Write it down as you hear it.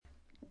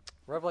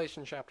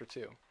Revelation chapter 2.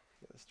 Get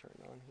this turned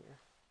on here.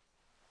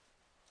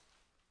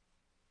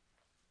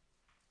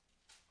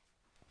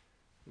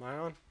 Am I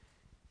on?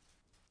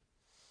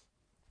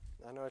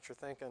 I know what you're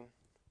thinking.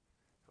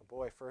 Oh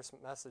boy, first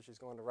message is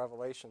going to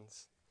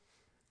Revelations.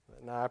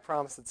 But no, I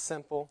promise it's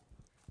simple.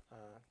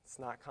 It's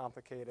not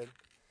complicated.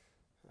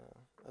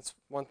 That's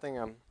one thing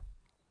I'm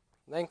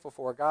thankful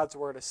for. God's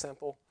Word is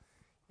simple.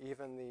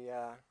 Even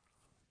the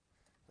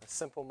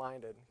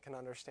simple-minded can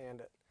understand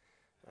it.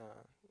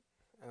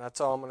 And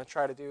that's all I'm going to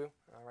try to do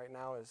right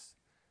now is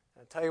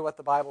tell you what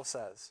the Bible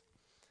says.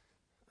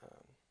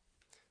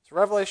 So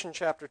Revelation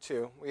chapter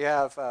 2, we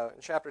have,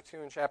 in chapter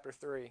 2 and chapter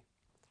 3,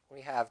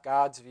 we have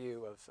God's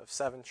view of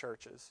seven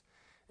churches.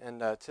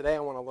 And today I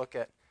want to look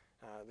at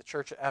the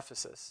church of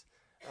Ephesus.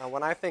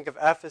 When I think of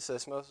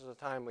Ephesus, most of the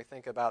time we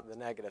think about the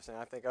negatives. And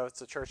I think, it's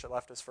the church that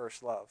left his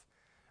first love.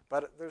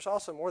 But there's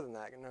also more than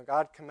that.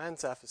 God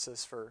commends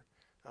Ephesus for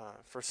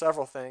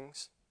several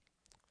things.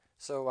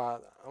 So I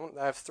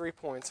have 3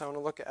 points. I want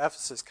to look at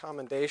Ephesus'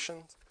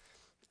 commendation,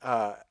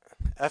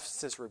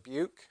 Ephesus'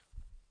 rebuke,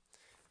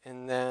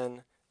 and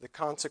then the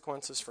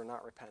consequences for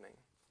not repenting.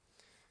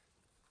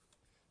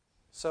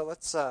 So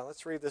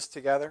let's read this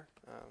together.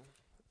 Let's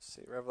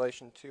see,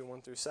 Revelation 2,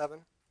 1 through 7.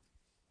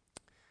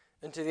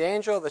 And to the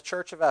angel of the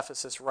church of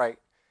Ephesus write,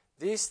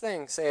 These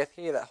things saith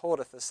he that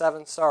holdeth the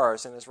 7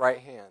 stars in his right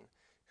hand,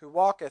 who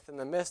walketh in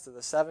the midst of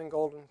the 7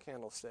 golden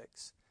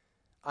candlesticks.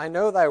 I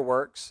know thy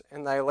works,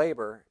 and thy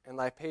labor, and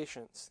thy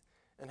patience,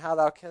 and how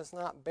thou canst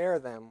not bear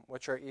them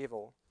which are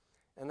evil.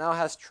 And thou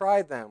hast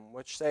tried them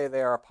which say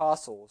they are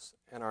apostles,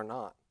 and are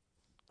not,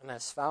 and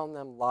hast found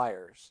them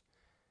liars,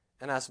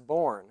 and hast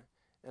borne,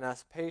 and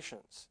hast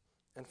patience,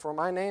 and for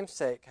my name's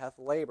sake hath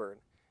labored,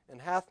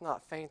 and hath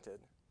not fainted.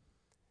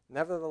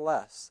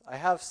 Nevertheless, I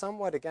have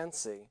somewhat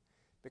against thee,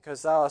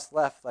 because thou hast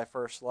left thy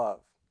first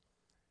love.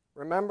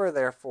 Remember,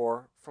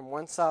 therefore, from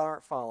whence thou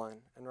art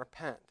fallen, and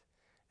repent,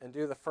 and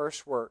do the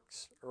first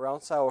works, or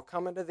else I will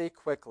come unto thee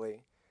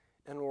quickly,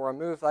 and will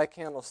remove thy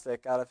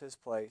candlestick out of his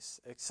place,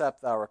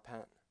 except thou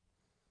repent.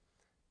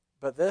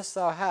 But this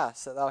thou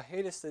hast, that thou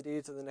hatest the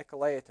deeds of the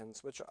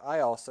Nicolaitans, which I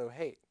also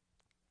hate.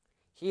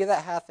 He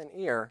that hath an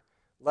ear,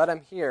 let him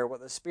hear what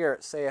the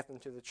Spirit saith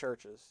unto the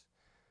churches.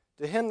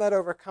 To him that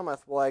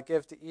overcometh will I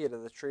give to eat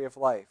of the tree of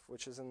life,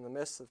 which is in the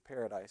midst of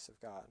paradise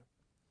of God.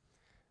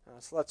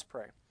 So let's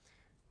pray.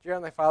 Dear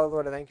Heavenly Father,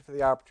 Lord, I thank you for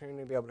the opportunity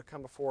to be able to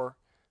come before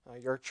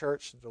your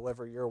church to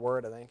deliver your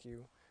word. I thank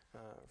you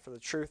for the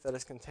truth that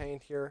is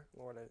contained here.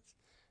 Lord, I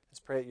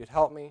just pray that you'd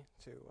help me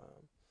to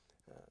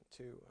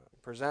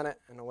present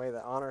it in a way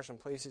that honors and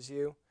pleases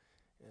you,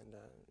 and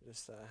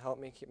just help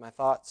me keep my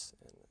thoughts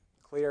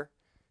clear,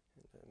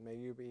 and may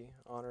you be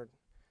honored.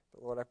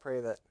 But Lord, I pray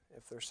that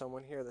if there's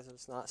someone here that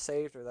is not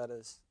saved or that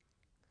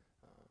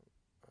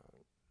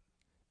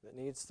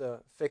needs to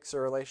fix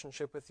their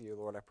relationship with you,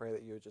 Lord, I pray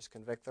that you would just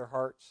convict their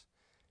hearts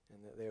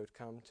and that they would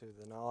come to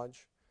the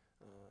knowledge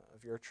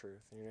of your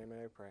truth. In your name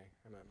I pray.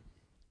 Amen.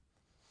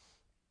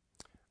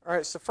 All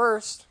right, so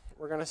first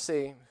we're going to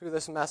see who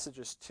this message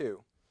is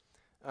to.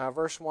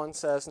 Verse 1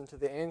 says, And to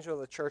the angel of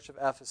the church of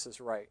Ephesus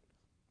write.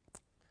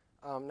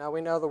 Now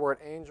we know the word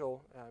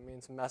angel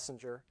means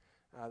messenger.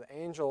 The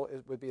angel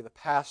would be the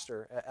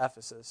pastor at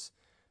Ephesus.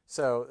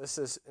 So this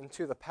is, and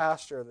to the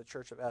pastor of the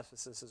church of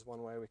Ephesus is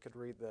one way we could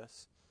read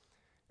this.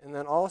 And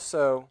then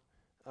also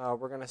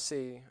we're going to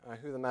see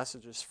who the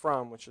message is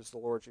from, which is the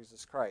Lord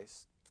Jesus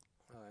Christ.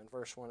 In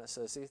verse 1 it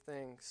says, These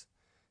things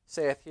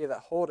saith he that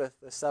holdeth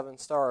the 7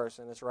 stars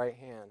in his right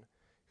hand,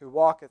 who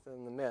walketh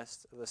in the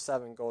midst of the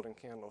 7 golden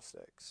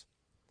candlesticks.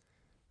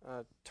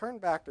 Turn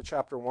back to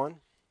chapter 1.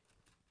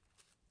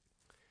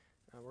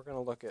 We're going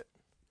to look at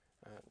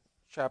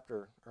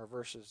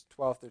verses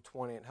 12 through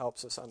 20. It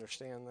helps us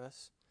understand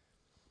this.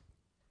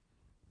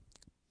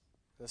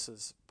 This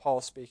is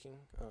Paul speaking.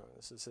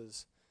 This is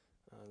his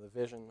the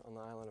vision on the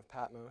island of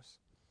Patmos.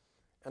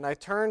 And I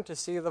turned to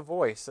see the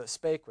voice that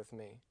spake with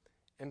me.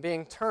 And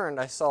being turned,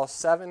 I saw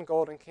 7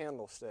 golden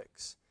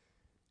candlesticks.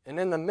 And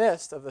in the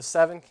midst of the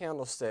 7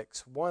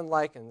 candlesticks, one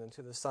likened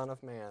unto the Son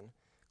of Man,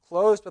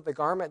 clothed with the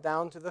garment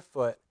down to the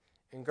foot,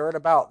 and girt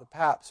about the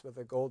paps with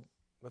a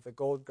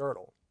gold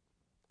girdle.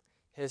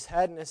 His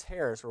head and his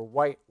hairs were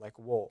white like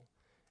wool,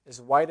 as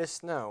white as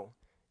snow,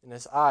 and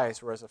his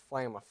eyes were as a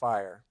flame of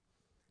fire.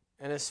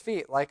 And his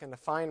feet like unto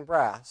fine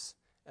brass,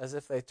 as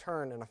if they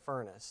turned in a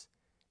furnace,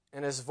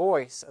 and his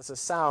voice as the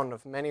sound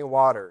of many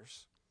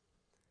waters.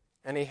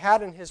 And he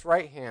had in his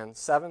right hand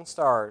 7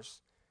 stars,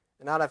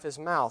 and out of his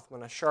mouth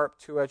went a sharp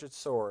 2-edged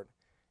sword,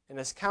 and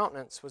his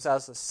countenance was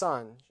as the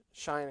sun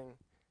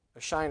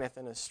shineth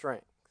in his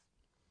strength.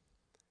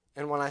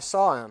 And when I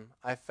saw him,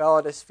 I fell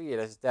at his feet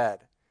as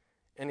dead.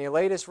 And he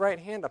laid his right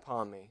hand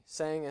upon me,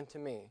 saying unto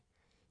me,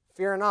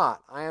 Fear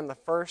not, I am the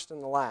first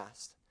and the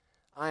last.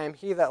 I am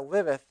he that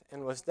liveth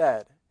and was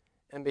dead,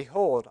 and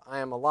behold, I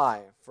am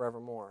alive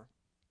forevermore.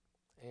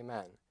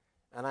 Amen.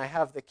 And I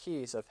have the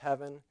keys of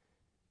heaven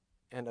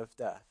and of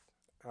death.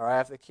 Or I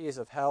have the keys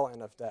of hell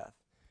and of death.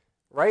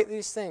 Write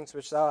these things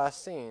which thou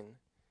hast seen,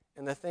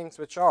 and the things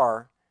which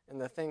are, and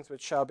the things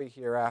which shall be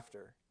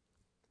hereafter.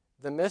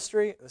 The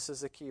mystery, this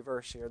is a key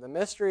verse here, the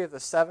mystery of the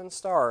 7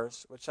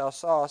 stars which thou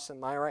sawest in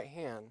my right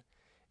hand,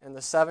 and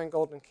the 7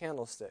 golden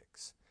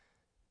candlesticks.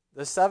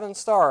 The 7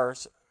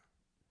 stars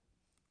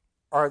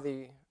are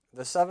the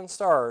 7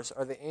 stars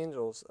are the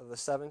angels of the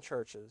 7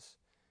 churches,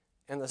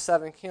 and the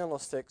 7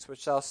 candlesticks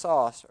which thou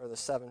sawest are the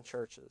 7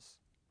 churches.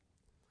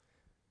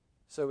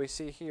 So we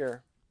see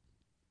here,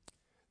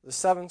 the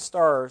 7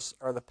 stars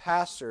are the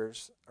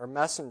pastors or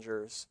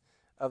messengers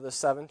of the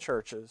 7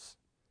 churches,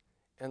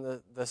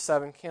 and the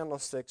 7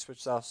 candlesticks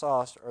which thou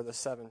sawest are the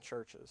 7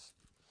 churches.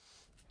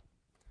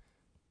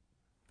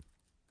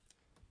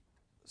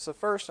 So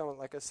first,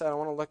 like I said, I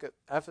want to look at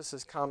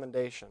Ephesus'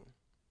 commendation.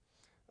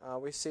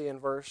 We see in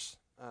verse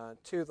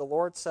 2, the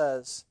Lord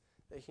says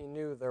that he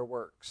knew their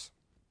works.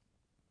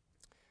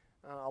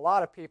 A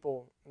lot of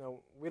people,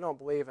 we don't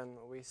believe in,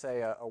 we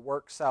say, a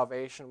work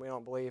salvation. We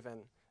don't believe in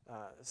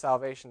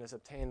salvation is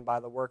obtained by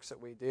the works that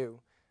we do.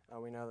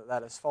 We know that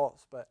that is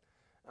false. But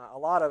a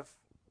lot of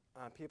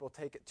people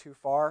take it too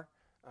far.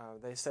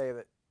 They say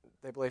that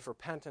they believe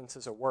repentance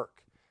is a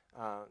work.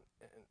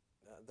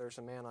 There's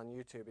a man on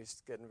YouTube.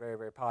 He's getting very,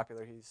 very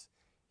popular. He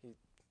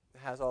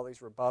has all these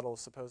rebuttals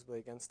supposedly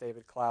against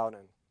David Cloud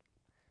and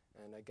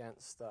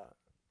against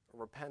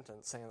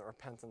repentance, saying that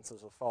repentance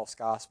is a false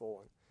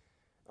gospel and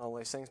all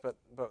these things. But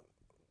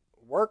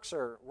works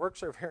are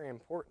very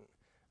important.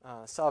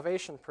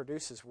 Salvation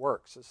produces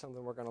works. It's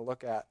something we're going to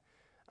look at.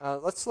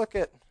 Let's look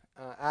at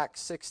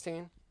Acts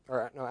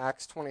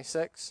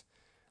 26.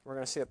 We're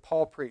going to see that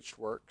Paul preached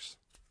works.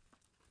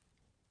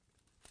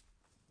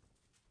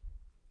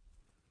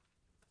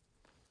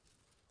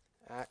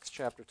 Acts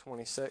chapter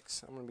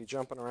 26. I'm going to be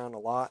jumping around a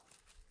lot.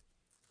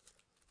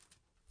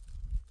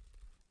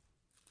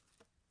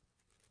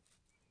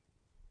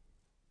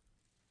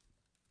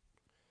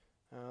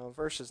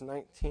 Verses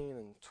 19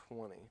 and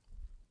 20.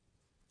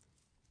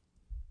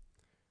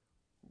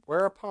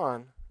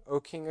 Whereupon, O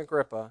King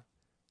Agrippa,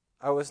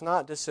 I was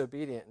not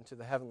disobedient unto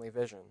the heavenly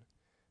vision,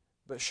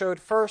 but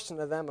showed first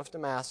unto them of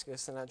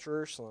Damascus and at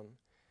Jerusalem,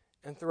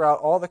 and throughout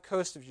all the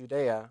coast of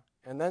Judea,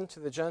 and then to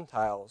the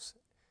Gentiles,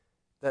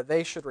 that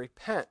they should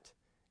repent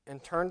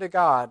and turn to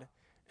God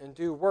and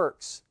do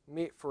works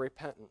meet for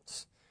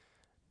repentance.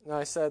 Now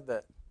I said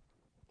that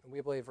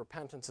we believe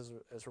repentance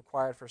is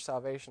required for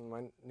salvation.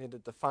 We need to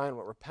define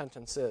what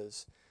repentance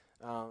is.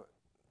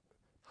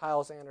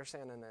 Hiles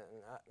Anderson and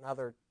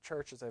other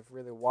churches have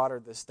really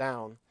watered this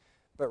down.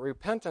 But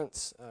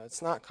repentance,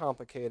 it's not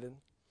complicated.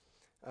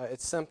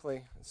 It's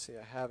simply, let's see,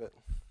 I have it.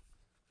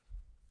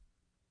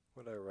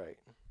 What did I write?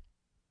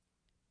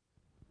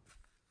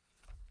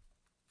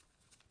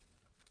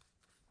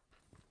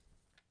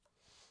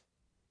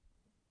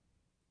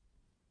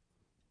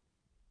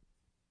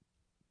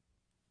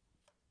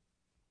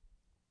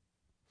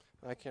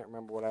 I can't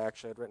remember what I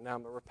actually had written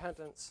down, but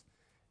repentance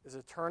is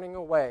a turning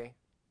away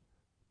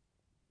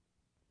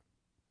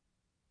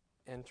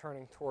and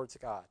turning towards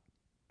God.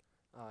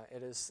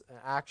 It is an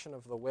action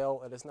of the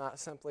will. It is not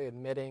simply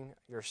admitting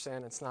your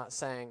sin. It's not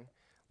saying,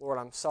 Lord,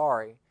 I'm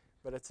sorry,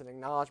 but it's an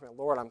acknowledgement,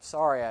 Lord, I'm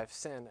sorry I've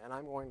sinned, and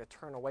I'm going to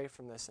turn away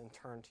from this and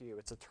turn to you.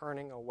 It's a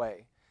turning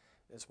away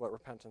is what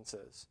repentance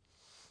is.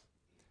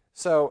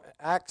 So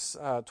Acts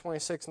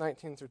 26,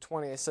 19 through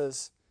 20, it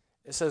says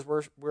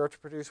we're to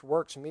produce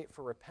works meet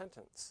for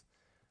repentance.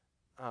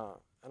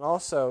 And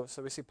also,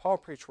 so we see Paul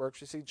preach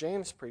works. We see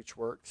James preach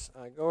works.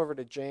 Go over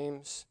to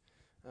James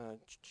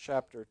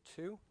chapter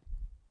 2.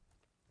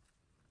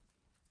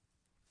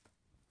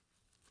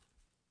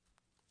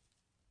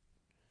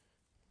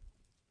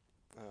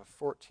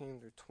 14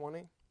 through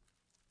 20.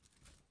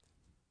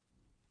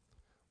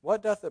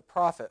 What doth it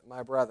profit,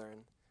 my brethren,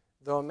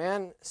 though a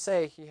man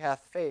say he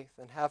hath faith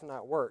and have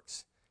not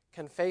works?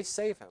 Can faith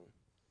save him?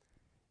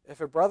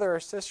 If a brother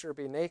or sister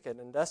be naked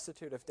and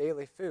destitute of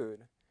daily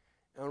food,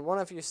 and one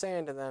of you say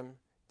unto them,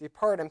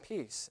 Depart in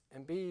peace,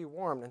 and be ye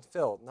warmed and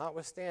filled,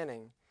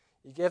 notwithstanding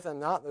ye give them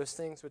not those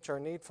things which are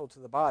needful to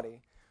the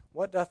body,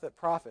 what doth it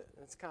profit?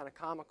 And it's kind of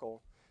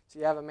comical. So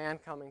you have a man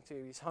coming to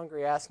you, he's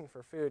hungry, asking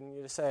for food, and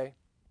you just say,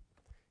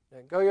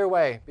 Go your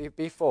way,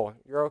 be full,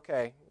 you're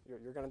okay,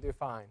 you're going to do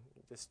fine,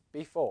 just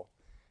be full.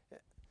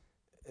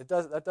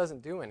 That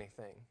doesn't do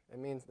anything.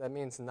 That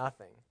means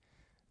nothing.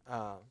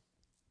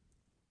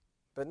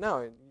 But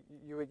no,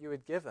 you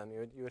would give them.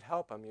 You would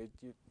help him.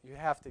 You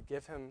have to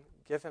give him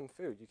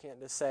food. You can't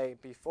just say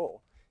be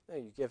full. No,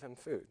 you give him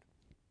food.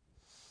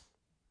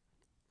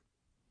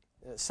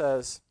 It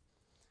says,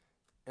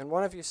 and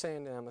one of you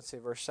saying to him, let's see,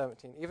 verse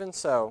 17, even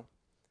so,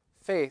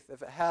 faith,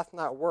 if it hath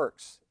not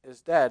works,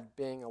 is dead,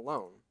 being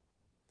alone.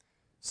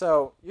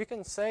 So you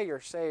can say you're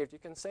saved. You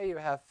can say you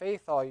have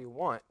faith all you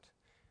want.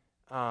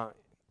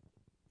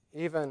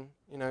 Even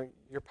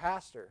your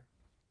pastor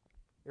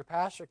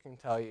can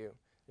tell you.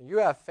 You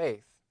have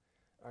faith,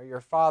 or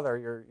your father,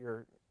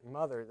 your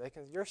mother.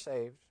 You're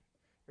saved.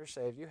 You're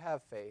saved. You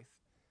have faith.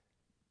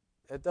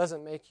 It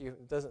doesn't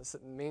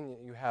mean that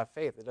you have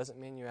faith. It doesn't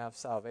mean you have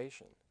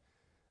salvation.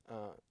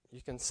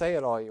 You can say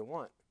it all you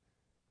want.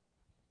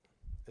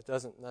 It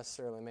doesn't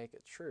necessarily make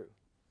it true.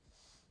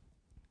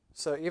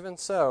 So even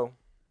so,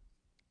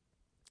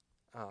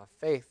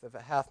 faith, if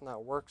it hath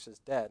not works, is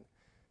dead.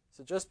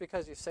 So just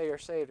because you say you're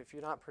saved, if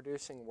you're not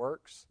producing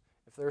works,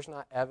 if there's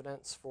not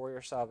evidence for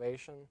your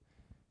salvation,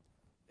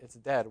 it's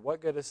dead. What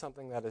good is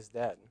something that is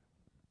dead?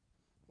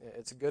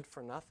 It's good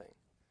for nothing.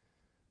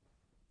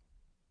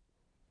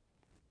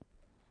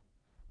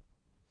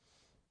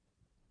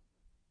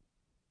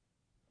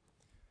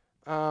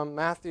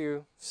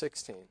 Matthew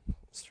 16.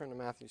 Let's turn to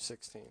Matthew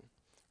 16.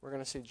 We're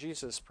going to see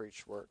Jesus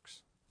preach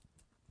works.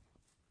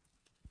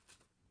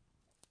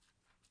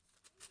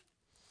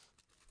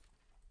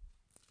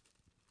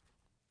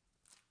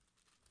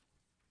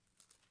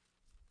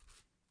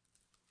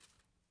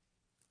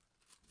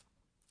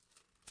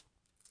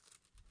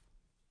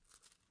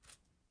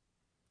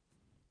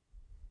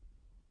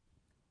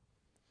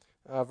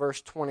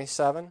 Verse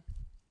 27.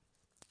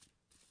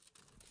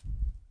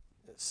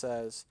 It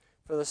says,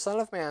 "For the Son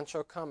of Man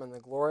shall come in the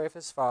glory of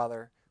his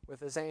Father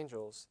with his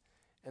angels,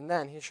 and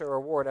then he shall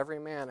reward every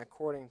man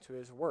according to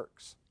his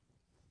works."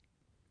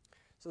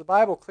 So the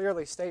Bible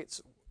clearly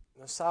states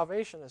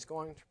salvation is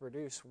going to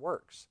produce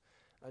works.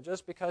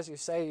 Just because you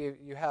say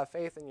you have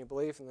faith and you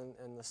believe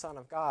in the Son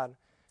of God,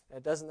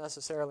 it doesn't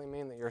necessarily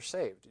mean that you're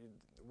saved.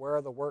 Where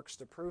are the works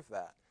to prove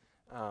that?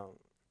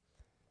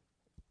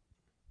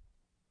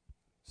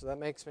 So that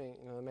makes me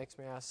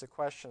ask the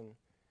question.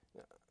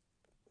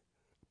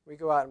 We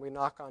go out and we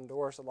knock on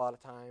doors a lot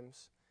of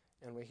times,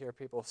 and we hear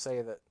people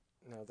say that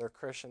they're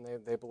Christian.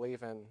 They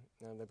believe in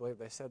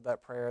they said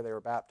that prayer, they were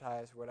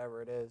baptized,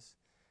 whatever it is.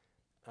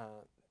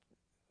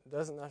 It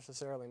doesn't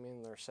necessarily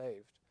mean they're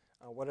saved.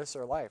 What is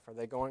their life? Are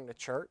they going to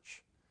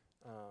church?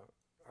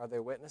 Are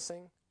they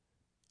witnessing?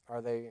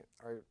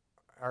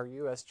 Are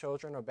you as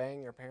children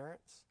obeying your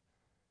parents?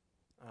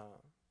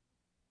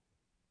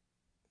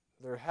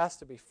 There has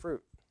to be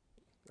fruit.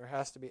 There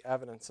has to be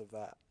evidence of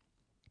that.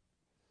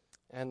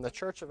 And the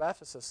church of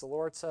Ephesus, the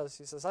Lord says,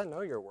 He says, "I know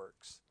your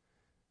works."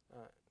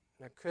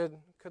 Now, could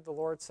the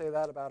Lord say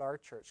that about our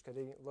church? Could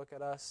He look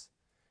at us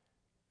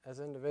as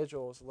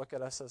individuals, look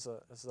at us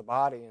as a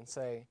body, and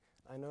say,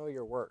 "I know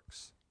your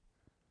works"?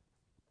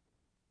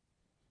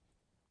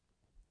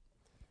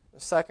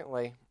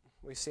 Secondly,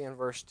 we see in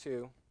verse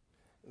 2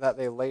 that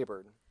they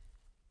labored.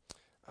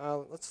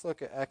 Let's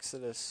look at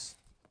Exodus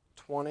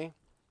 20,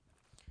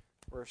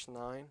 verse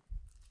 9.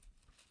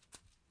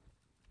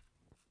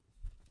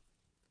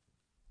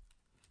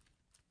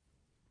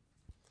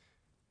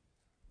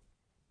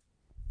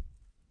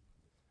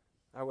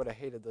 I would have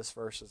hated this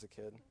verse as a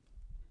kid.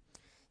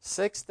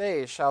 6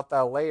 days shalt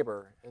thou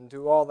labor and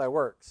do all thy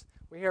works.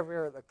 We have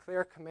here the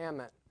clear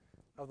commandment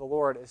of the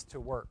Lord is to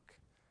work.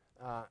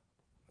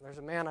 There's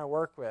a man I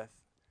work with.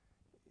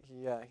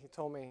 He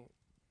told me,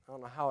 I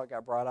don't know how it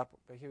got brought up,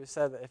 but he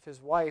said that if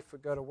his wife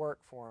would go to work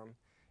for him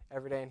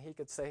every day, and he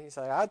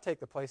said, "I'd take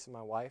the place of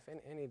my wife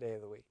any day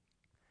of the week."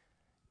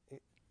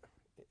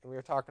 We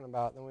were talking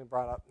about, then we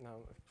brought up,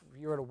 if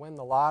you were to win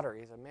the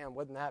lottery, he said, "Man,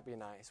 wouldn't that be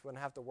nice?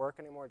 Wouldn't have to work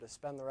anymore, to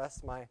spend the rest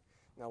of my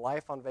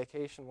life on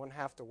vacation, wouldn't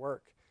have to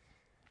work."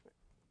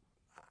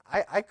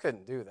 I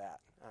couldn't do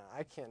that.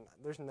 I can't.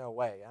 There's no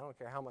way. I don't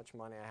care how much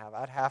money I have.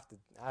 I'd have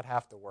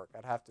to work.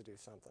 I'd have to do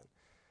something.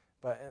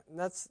 But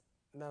that's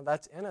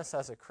in us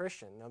as a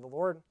Christian. Now the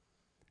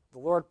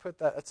Lord put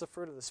that. It's a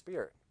fruit of the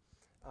Spirit,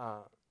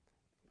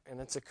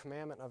 and it's a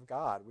commandment of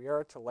God. We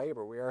are to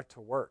labor. We are to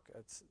work.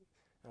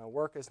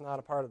 Work is not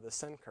a part of the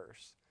sin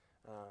curse.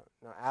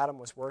 Now Adam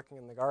was working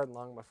in the garden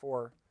long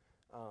before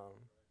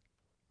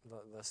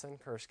the sin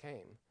curse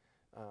came.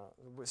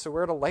 So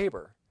we're to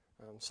labor.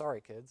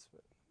 Sorry, kids,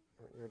 but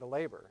we're to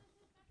labor.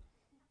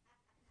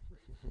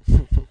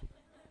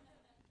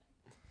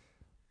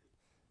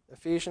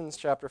 Ephesians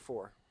chapter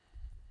 4.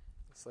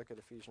 Let's look at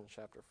Ephesians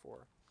chapter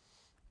 4.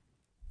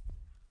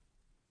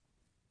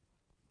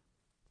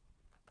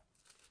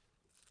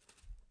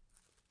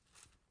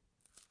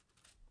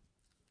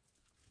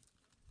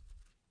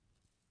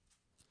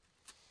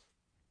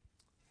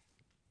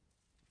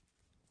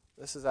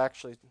 This is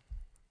actually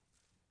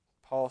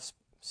Paul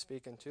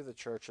speaking to the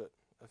church at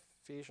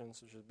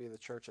Ephesians, which would be the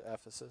church at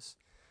Ephesus.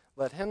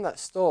 "Let him that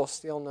stole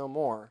steal no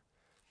more,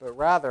 but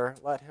rather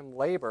let him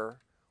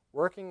labor,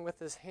 working with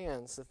his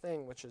hands the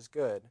thing which is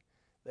good,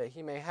 that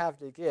he may have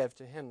to give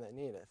to him that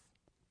needeth."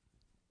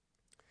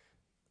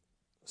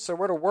 So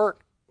we're to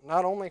work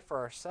not only for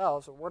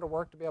ourselves, but we're to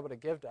work to be able to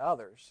give to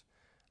others.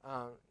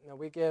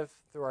 We give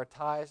through our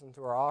tithes and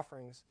through our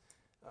offerings.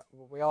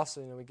 We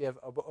also, we give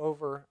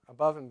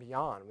above and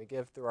beyond. We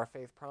give through our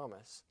faith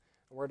promise.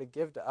 And we're to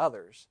give to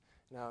others.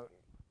 Now,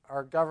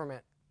 our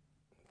government,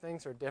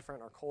 things are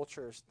different. Our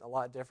culture is a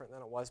lot different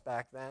than it was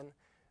back then.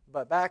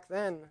 But back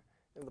then,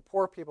 the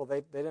poor people,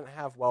 they didn't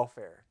have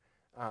welfare.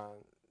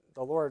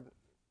 The Lord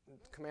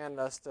commanded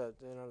us to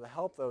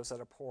help those that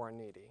are poor and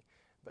needy.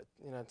 But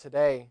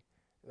today,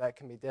 that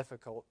can be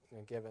difficult,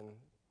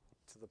 given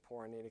to the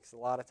poor and needy, because a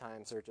lot of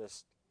times they're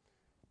just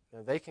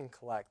they can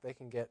collect, they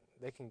can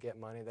get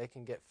money, they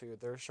can get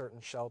food. There are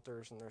certain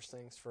shelters and there's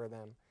things for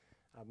them.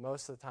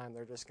 Most of the time,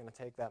 they're just going to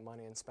take that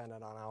money and spend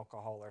it on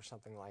alcohol or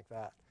something like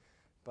that.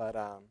 But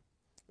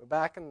But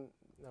back in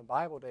the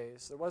Bible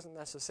days, there wasn't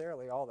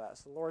necessarily all that.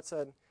 So the Lord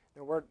said,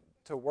 we're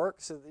to work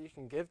so that you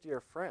can give to your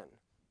friend.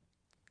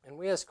 And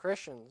we as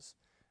Christians,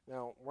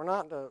 we're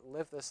not to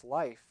live this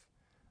life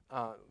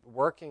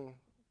working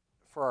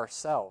for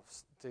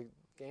ourselves to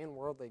gain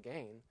worldly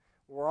gain.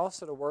 We're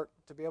also to work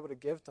to be able to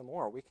give to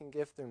more. We can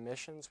give through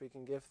missions. We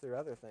can give through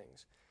other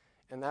things.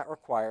 And that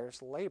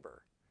requires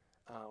labor.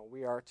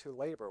 We are to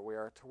labor. We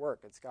are to work.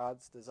 It's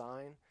God's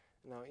design.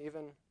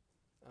 Even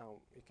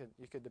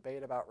you could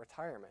debate about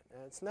retirement.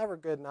 And it's never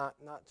good not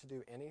to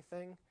do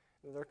anything.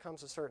 There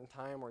comes a certain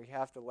time where you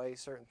have to lay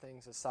certain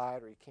things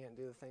aside, or you can't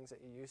do the things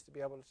that you used to be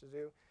able to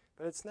do.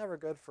 But it's never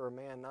good for a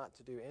man not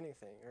to do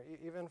anything, or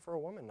even for a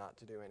woman not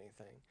to do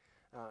anything.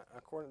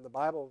 According to the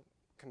Bible,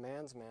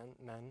 commands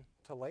men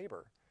to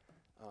labor.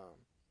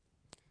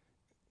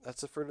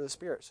 That's the fruit of the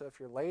Spirit. So if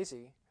you're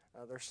lazy,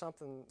 there's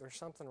something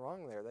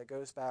wrong there. That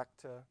goes back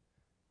to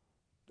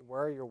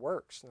where are your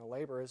works.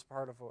 Labor is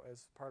part of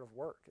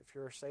work. If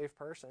you're a saved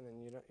person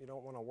and you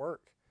don't want to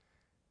work,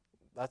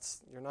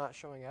 you're not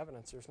showing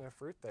evidence. There's no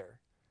fruit there.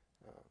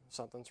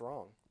 Something's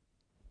wrong.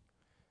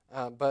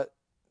 But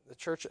the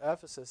church of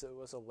Ephesus, it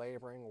was a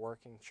laboring,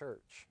 working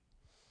church.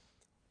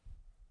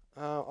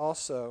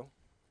 Also,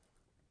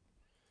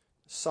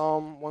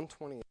 Psalm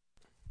 128.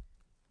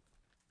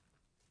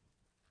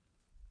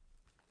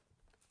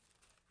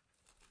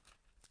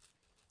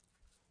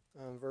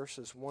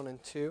 Verses 1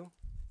 and 2.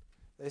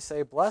 They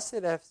say, "Blessed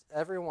is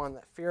everyone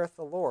that feareth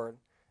the Lord,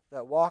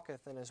 that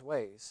walketh in his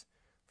ways.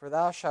 For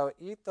thou shalt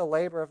eat the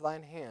labor of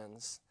thine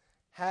hands.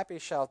 Happy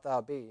shalt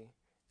thou be,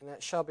 and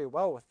it shall be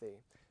well with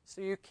thee."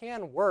 So you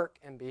can work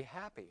and be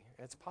happy.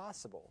 It's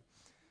possible.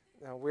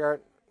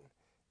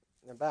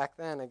 Back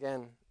then,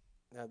 again,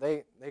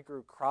 they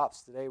grew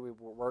crops. Today we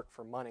work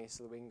for money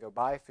so that we can go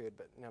buy food.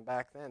 But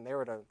back then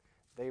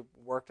they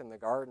worked in the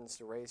gardens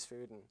to raise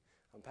food,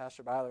 and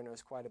Pastor Byler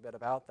knows quite a bit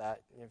about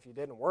that. If you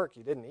didn't work,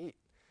 you didn't eat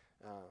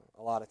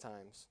a lot of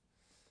times.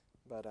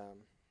 But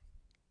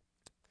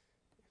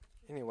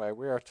anyway,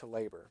 we are to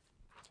labor.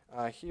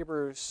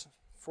 Hebrews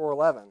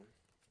 4:11.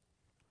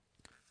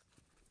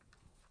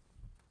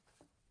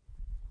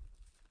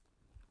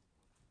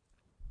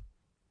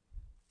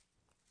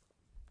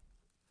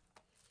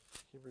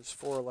 Hebrews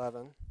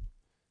 4:11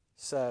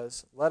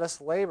 says, "Let us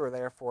labor,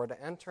 therefore, to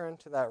enter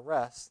into that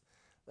rest,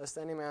 lest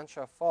any man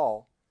shall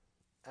fall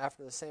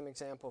after the same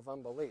example of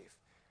unbelief."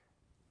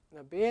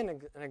 Now, being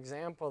an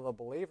example of a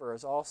believer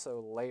is also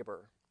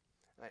labor.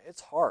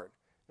 It's hard.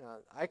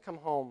 I come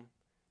home.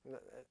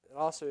 It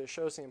also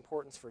shows the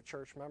importance for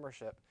church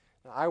membership.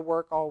 Now, I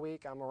work all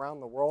week. I'm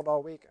around the world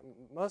all week.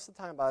 Most of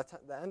the time, by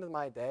the end of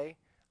my day,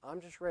 I'm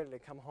just ready to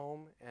come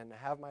home and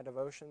have my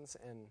devotions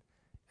and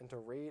to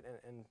read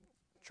and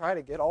try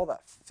to get all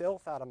that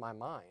filth out of my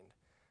mind.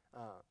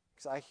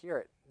 Because I hear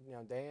it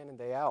day in and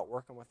day out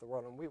working with the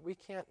world. And we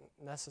can't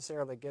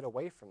necessarily get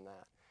away from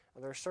that.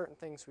 There are certain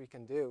things we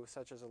can do,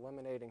 such as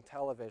eliminating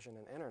television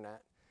and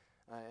internet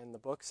and the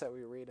books that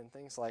we read and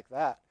things like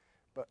that.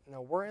 But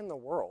we're in the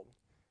world.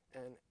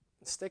 And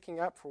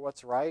sticking up for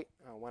what's right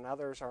when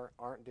others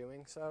aren't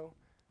doing so,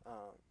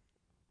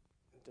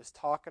 just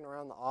talking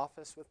around the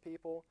office with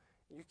people,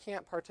 you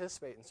can't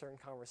participate in certain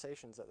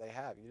conversations that they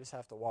have. You just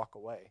have to walk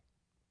away.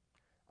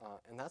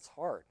 And that's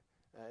hard.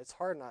 It's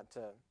hard not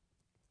to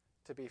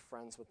be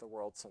friends with the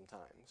world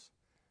sometimes.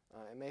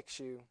 It makes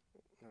you,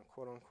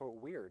 quote unquote,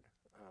 weird.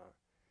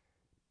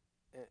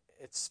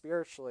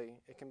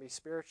 It can be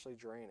spiritually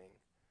draining.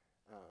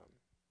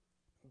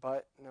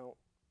 But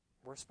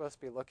we're supposed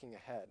to be looking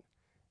ahead.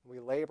 We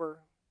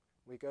labor,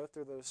 we go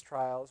through those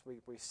trials,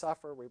 we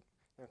suffer.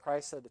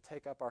 Christ said to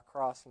take up our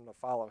cross and to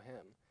follow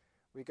him.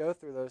 We go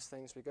through those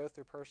things, we go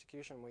through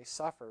persecution, we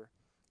suffer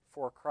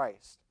for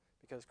Christ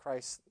because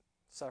Christ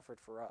suffered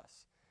for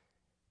us.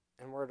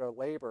 And we're to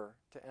labor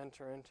to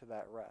enter into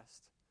that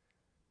rest.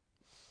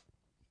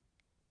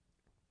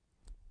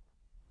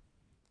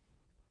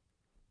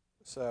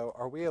 So,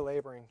 are we a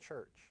laboring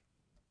church?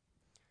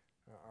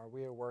 Are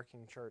we a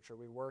working church? Are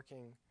we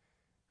working?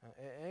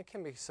 And it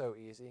can be so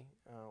easy.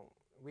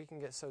 We can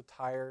get so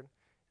tired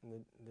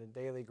in the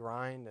daily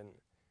grind,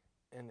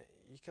 and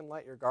you can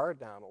let your guard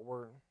down. But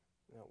we're,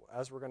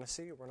 as we're going to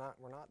see, we're not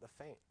to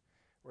faint.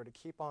 We're to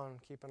keep on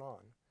keeping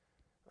on.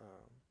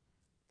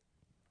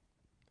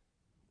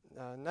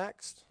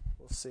 Next,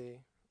 we'll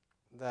see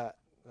that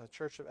the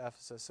church of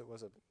Ephesus,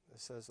 it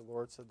says the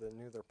Lord said they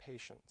knew their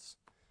patience.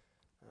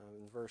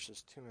 In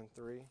verses 2 and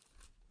 3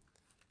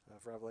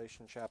 of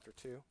Revelation chapter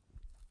 2.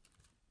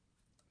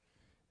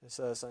 It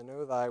says, "I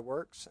know thy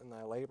works and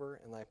thy labor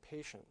and thy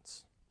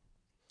patience."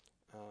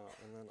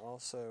 And then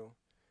also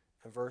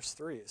in verse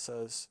 3 it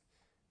says,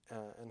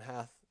 "And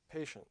hath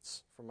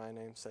patience for my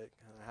name's sake,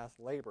 and hath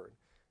labored."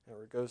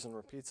 And it goes and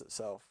repeats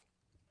itself.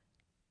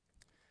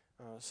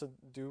 So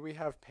do we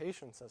have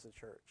patience as a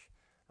church?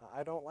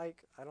 I don't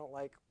like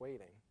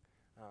waiting.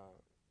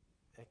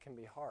 It can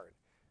be hard.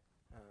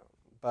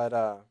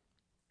 But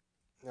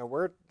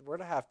we're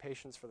to have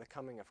patience for the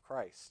coming of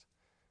Christ.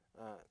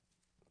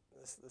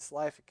 This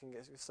life, it can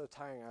get so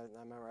tiring. I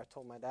remember I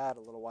told my dad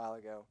a little while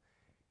ago,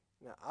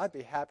 Now, I'd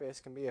be happy as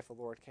can be if the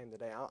Lord came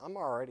today. I'm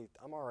already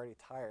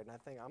tired, and I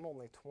think I'm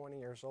only 20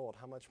 years old.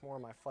 How much more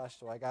of my flesh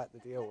do I got to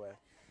deal with?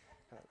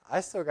 I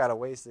still got a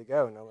ways to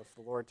go. Now, if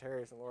the Lord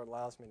tarries and the Lord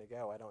allows me to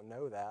go, I don't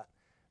know that.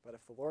 But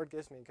if the Lord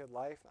gives me a good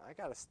life, I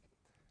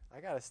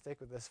gotta stick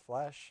with this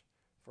flesh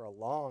for a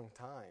long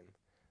time.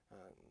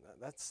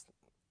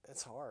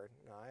 It's hard.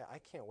 No, I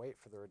can't wait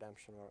for the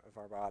redemption of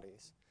our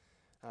bodies.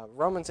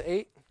 Romans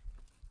 8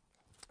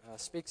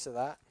 speaks of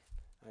that.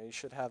 You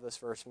should have this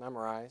verse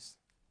memorized.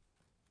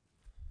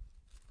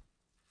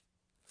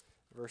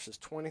 Verses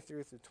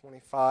 23 through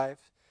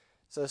 25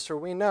 says, "For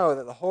we know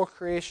that the whole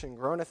creation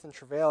groaneth and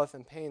travaileth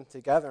in pain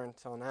together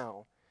until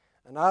now.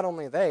 And not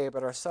only they,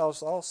 but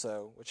ourselves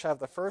also, which have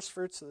the first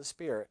fruits of the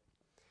Spirit,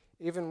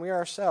 even we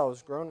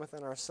ourselves groan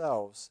within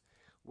ourselves,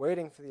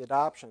 waiting for the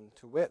adoption,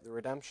 to wit, the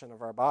redemption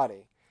of our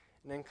body."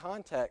 And in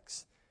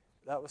context,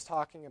 that was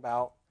talking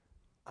about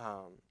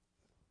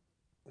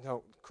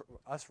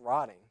us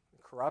rotting,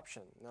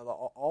 corruption. Now,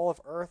 all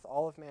of earth,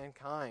 all of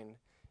mankind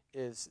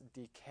is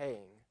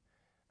decaying.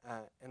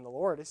 And the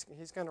Lord,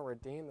 He's going to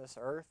redeem this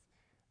earth.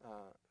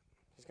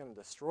 He's going to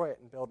destroy it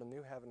and build a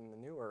new heaven and a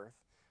new earth.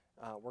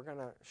 We're going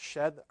to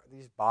shed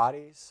these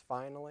bodies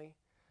finally.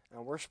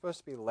 And we're supposed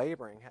to be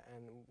laboring,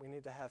 and we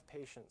need to have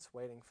patience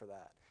waiting for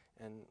that.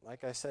 And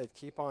like I said,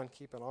 keep on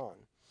keeping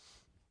on.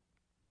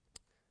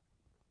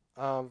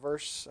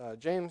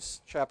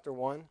 James chapter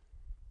 1.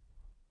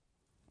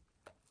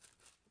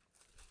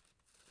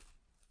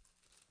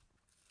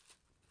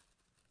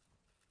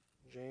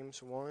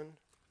 James 1,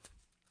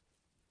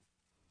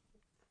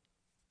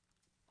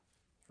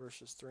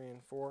 verses 3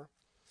 and 4.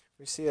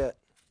 We see that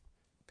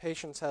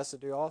patience has to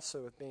do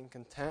also with being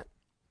content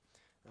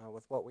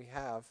with what we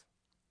have.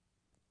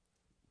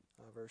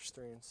 Verse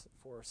 3 and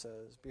 4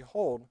 says,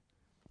 "Behold,"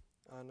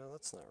 no,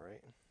 that's not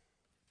right.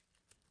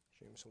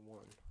 James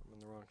 1. I'm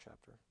in the wrong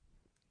chapter.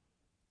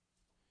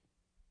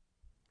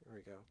 Here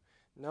we go.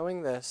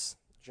 "Knowing this,"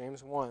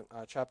 James 1,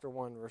 chapter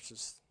 1,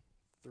 verses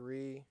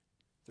 3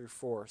 through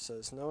 4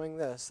 says, "Knowing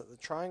this, that the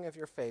trying of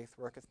your faith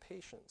worketh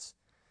patience.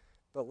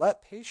 But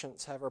let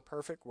patience have her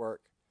perfect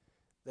work,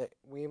 that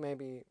ye may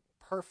be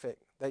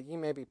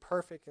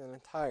perfect and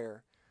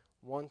entire,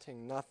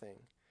 wanting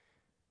nothing."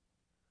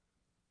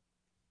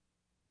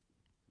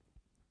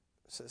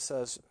 So it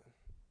says,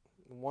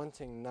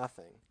 wanting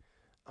nothing.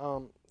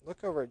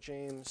 Look over at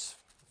James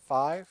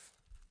 5,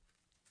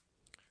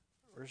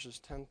 verses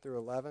 10 through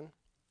 11.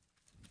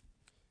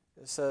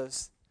 It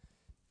says,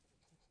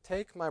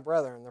 "Take, my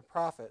brethren, the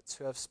prophets,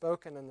 who have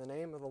spoken in the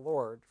name of the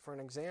Lord, for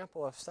an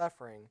example of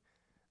suffering,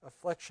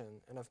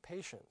 affliction, and of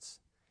patience.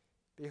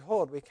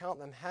 Behold, we count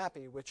them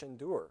happy which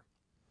endure.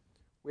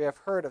 We have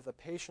heard of the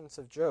patience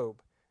of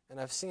Job, and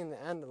have seen the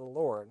end of the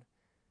Lord,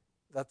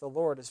 that the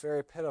Lord is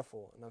very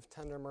pitiful and of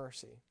tender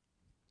mercy."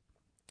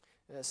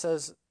 And it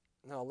says,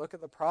 now look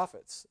at the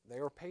prophets.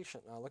 They were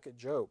patient. Now look at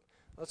Job.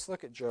 Let's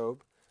look at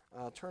Job.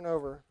 Turn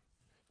over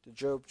to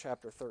Job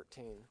chapter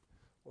 13.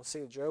 We'll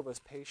see Job was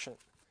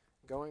patient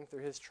going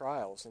through his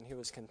trials, and he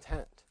was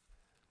content.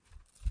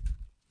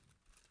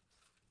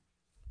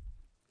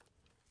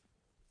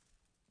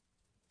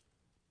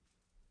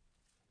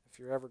 If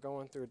you're ever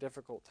going through a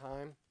difficult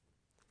time,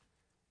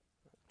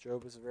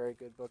 Job is a very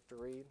good book to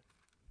read.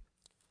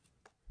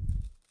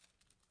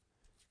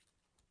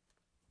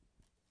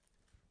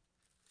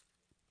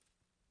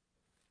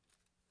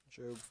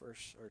 Job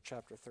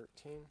chapter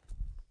 13.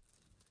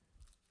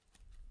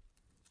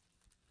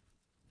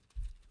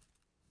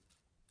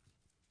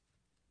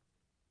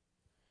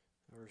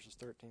 Verses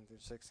 13 through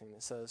 16.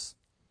 It says,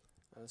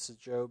 this is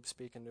Job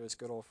speaking to his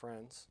good old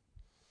friends.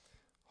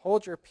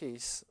 "Hold your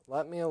peace,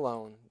 let me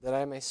alone, that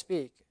I may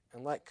speak,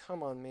 and let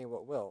come on me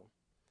what will.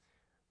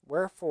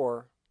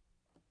 Wherefore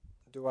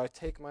do I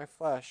take my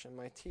flesh in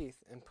my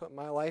teeth, and put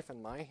my life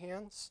in my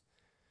hands?"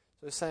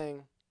 So he's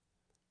saying,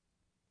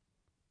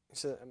 he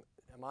said,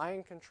 am I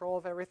in control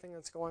of everything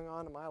that's going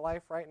on in my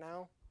life right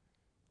now?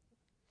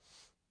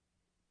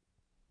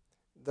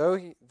 Though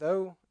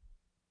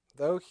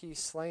he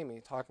slay me,"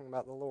 talking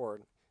about the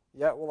Lord,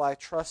 "yet will I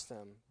trust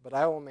him, but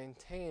I will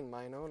maintain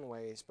mine own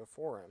ways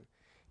before him."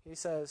 He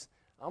says,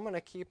 I'm going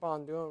to keep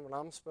on doing what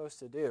I'm supposed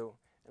to do,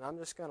 and I'm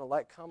just going to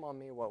let come on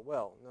me what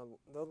will. Now,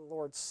 though the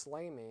Lord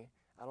slay me,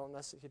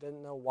 he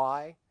didn't know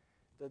why.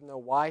 Didn't know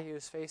why he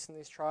was facing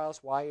these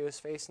trials, why he was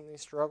facing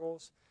these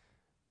struggles.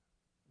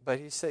 But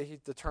he said he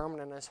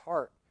determined in his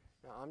heart,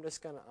 now I'm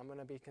going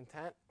to be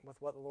content with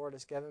what the Lord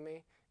has given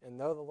me, and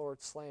though the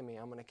Lord slay me,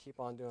 I'm going to keep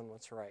on doing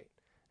what's right.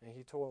 And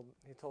he told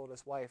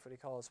his wife, what he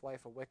called his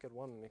wife, a wicked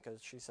woman,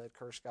 because she said,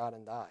 "Curse God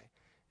and die."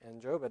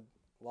 And Job had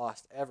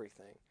lost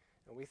everything.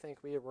 And we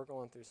think we're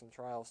going through some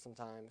trials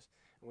sometimes,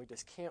 and we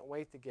just can't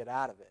wait to get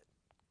out of it.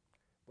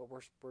 But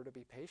we're to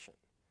be patient.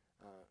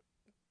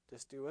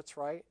 Just do what's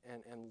right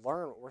and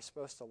learn what we're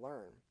supposed to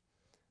learn.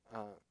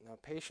 Now,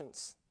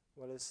 patience,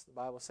 what does the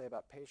Bible say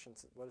about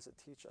patience? What does it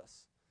teach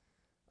us?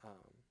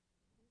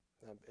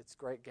 It's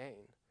great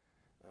gain.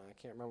 I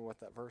can't remember what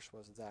that verse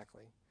was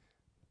exactly.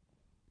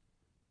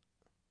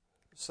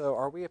 So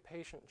are we a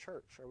patient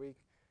church? Are we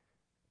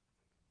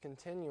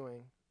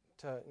continuing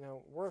to,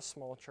 we're a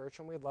small church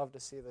and we'd love to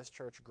see this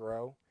church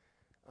grow.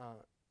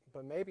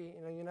 But maybe,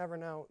 you never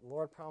know. The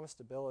Lord promised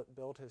to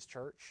build His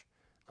church.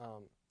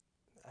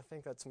 I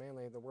think that's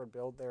mainly the word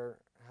build there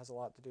has a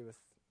lot to do with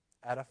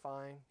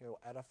edifying. He'll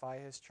edify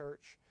His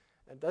church.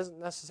 It doesn't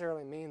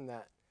necessarily mean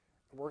that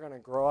we're going to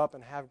grow up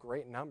and have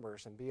great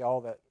numbers and be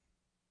all that,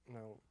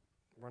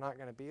 we're not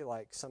going to be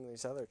like some of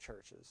these other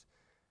churches.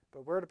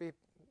 But we're to be,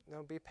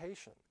 be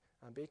patient,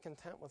 be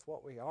content with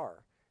what we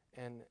are,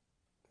 and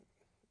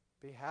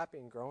be happy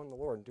and grow in the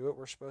Lord and do what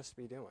we're supposed to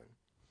be doing.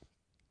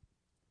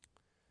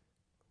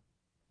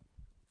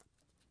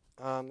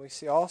 We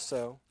see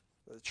also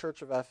the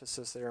church of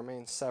Ephesus, they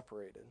remain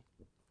separated.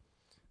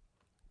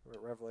 We're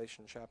at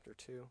Revelation chapter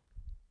 2.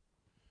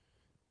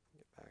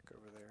 Get back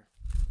over there.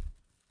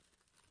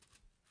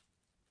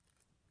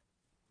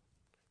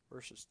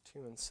 Verses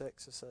 2 and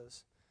 6, it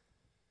says,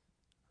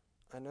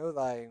 I know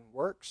thy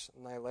works,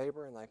 and thy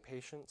labor, and thy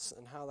patience,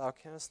 and how thou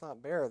canst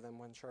not bear them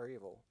which are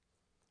evil,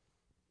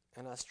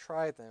 and hast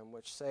tried them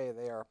which say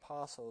they are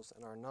apostles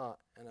and are not,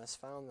 and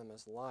hast found them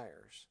as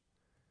liars.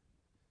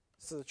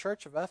 So the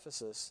church of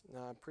Ephesus,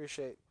 now I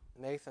appreciate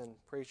Nathan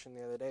preaching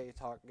the other day, he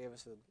gave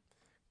us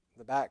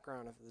the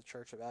background of the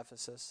church of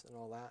Ephesus and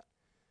all that.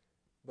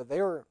 But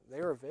they were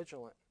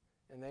vigilant,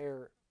 and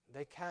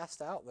they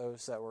cast out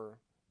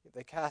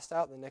they cast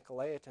out the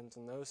Nicolaitans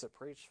and those that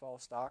preached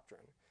false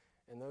doctrine,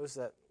 and those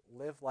that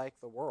lived like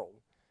the world.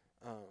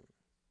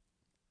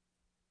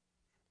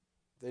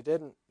 They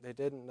didn't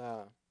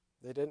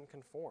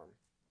conform.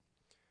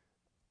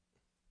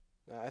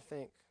 Now I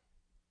think,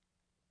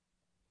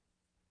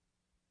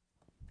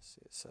 let's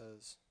see, it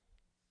says,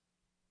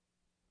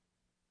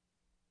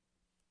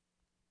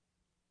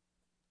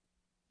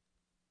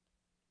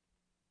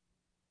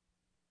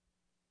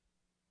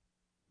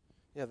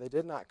 they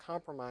did not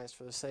compromise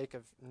for the sake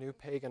of new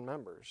pagan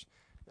members.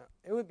 Now,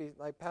 it would be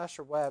like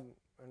Pastor Byler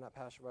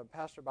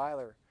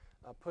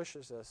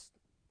pushes us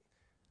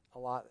a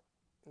lot.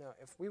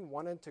 If we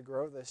wanted to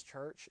grow this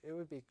church, it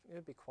would be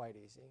quite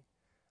easy.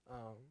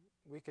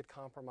 We could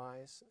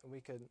compromise.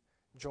 We could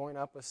join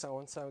up with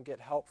so-and-so and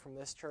get help from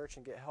this church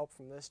and get help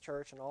from this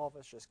church, and all of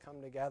us just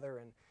come together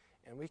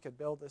and we could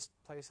build this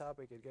place up.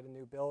 We could get a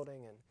new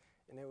building,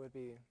 and it would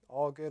be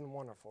all good and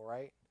wonderful,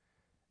 right?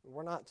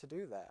 We're not to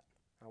do that.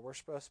 We're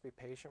supposed to be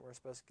patient. We're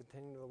supposed to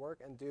continue to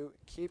work and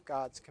keep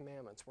God's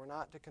commandments. We're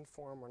not to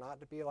conform. We're not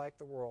to be like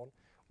the world.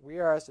 We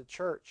are, as a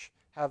church,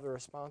 have the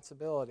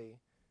responsibility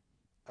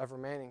of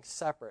remaining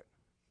separate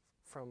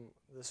from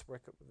this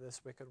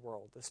wicked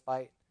world,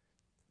 despite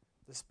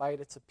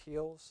its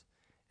appeals.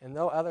 And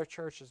though other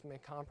churches may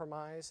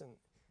compromise and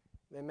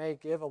they may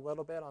give a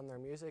little bit on their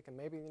music, and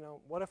maybe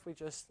what if we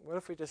just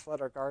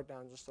let our guard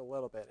down just a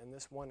little bit in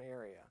this one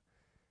area?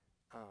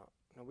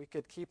 We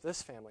could keep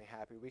this family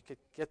happy. We could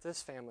get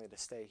this family to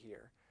stay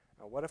here.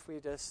 What if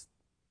we just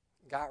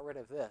got rid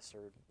of this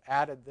or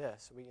added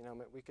this? We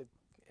could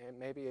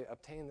maybe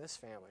obtain this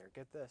family or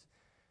get this.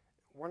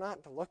 We're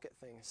not to look at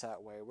things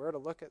that way. We're to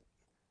look at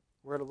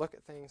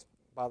things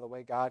by the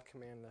way God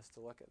commanded us to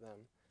look at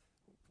them.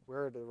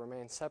 We're to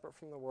remain separate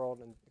from the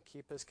world and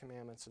keep His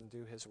commandments and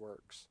do His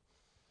works.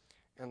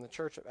 And the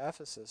church of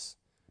Ephesus,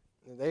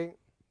 they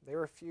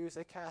refuse.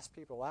 They cast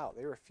people out.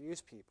 They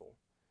refuse people.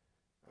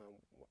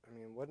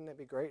 Wouldn't it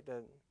be great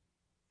to,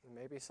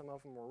 maybe some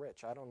of them were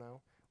rich, I don't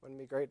know. Wouldn't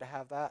it be great to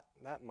have that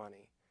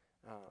money?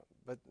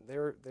 But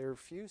they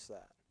refuse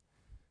that.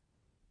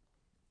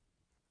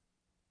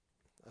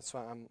 That's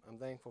why I'm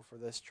thankful for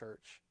this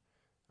church.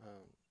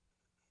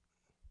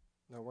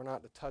 No, we're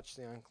not to touch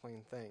the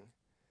unclean thing.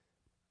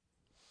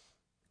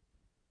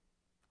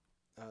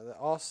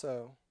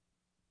 Also,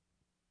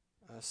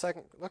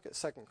 look at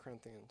 2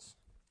 Corinthians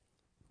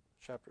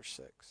chapter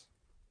 6.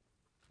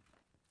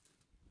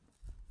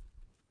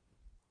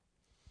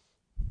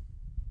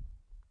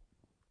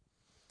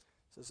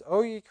 It says,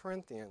 O ye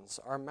Corinthians,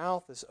 our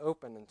mouth is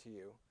open unto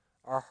you,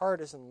 our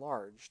heart is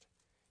enlarged.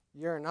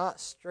 Ye are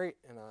not straight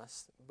in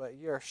us, but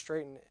ye are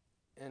straitened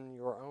in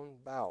your own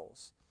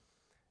bowels.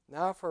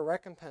 Now for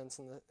recompense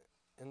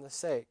in the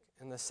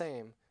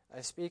same,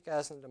 I speak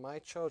as unto my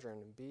children,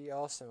 be ye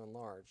also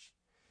enlarged.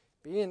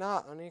 Be ye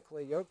not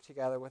unequally yoked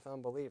together with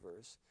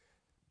unbelievers.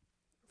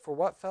 For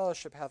what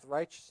fellowship hath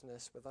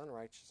righteousness with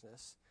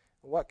unrighteousness?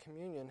 And what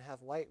communion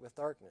hath light with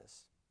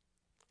darkness?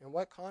 And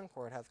what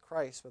concord hath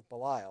Christ with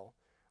Belial?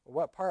 Or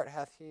what part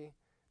hath he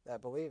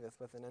that believeth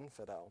with an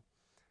infidel?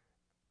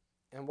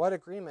 And what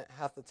agreement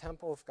hath the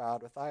temple of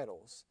God with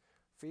idols?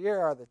 For ye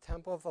are the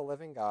temple of the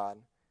living God.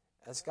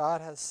 As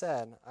God hath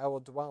said, I will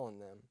dwell in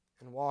them,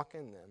 and walk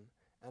in them,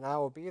 and I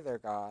will be their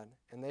God,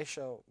 and they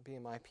shall be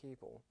my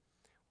people.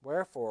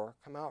 Wherefore,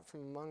 come out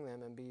from among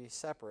them, and be ye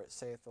separate,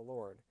 saith the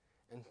Lord,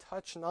 and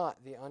touch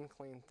not the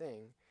unclean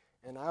thing,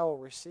 and I will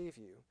receive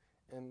you,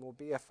 and will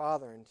be a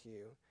father unto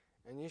you,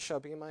 and ye shall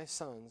be my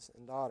sons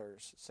and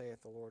daughters,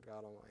 saith the Lord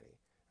God Almighty,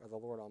 or the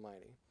Lord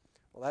Almighty.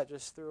 Well, that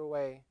just threw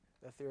away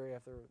the theory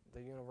of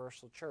the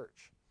universal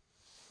church.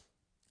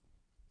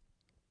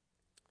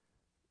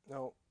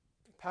 No,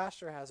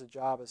 pastor has a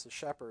job as a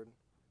shepherd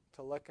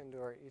to look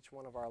into each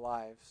one of our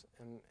lives,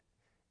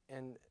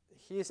 and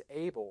He is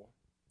able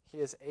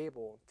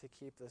to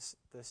keep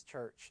this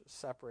church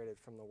separated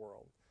from the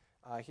world.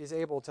 He's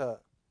able to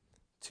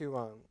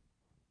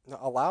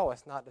allow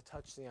us not to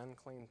touch the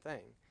unclean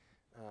thing,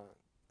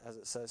 as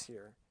it says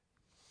here.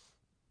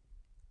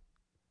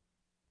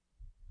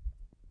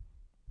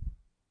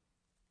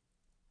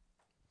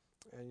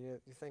 And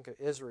you think of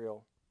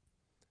Israel.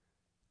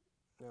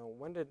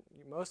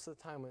 Most of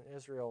the time when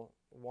Israel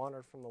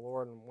wandered from the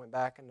Lord and went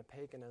back into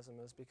paganism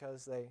is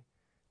because they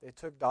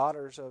took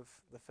daughters of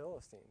the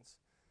Philistines.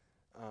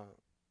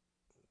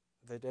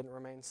 They didn't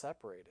remain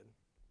separated.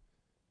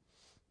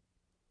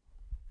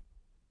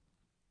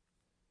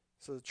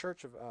 So the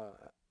church of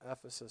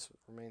Ephesus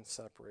remained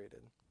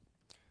separated.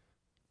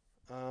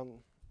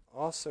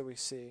 Also we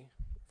see,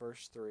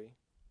 verse 3, it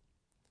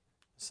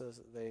says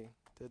that they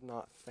did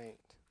not faint.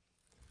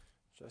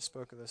 I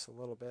spoke of this a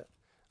little bit.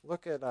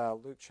 Look at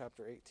Luke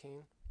chapter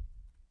 18.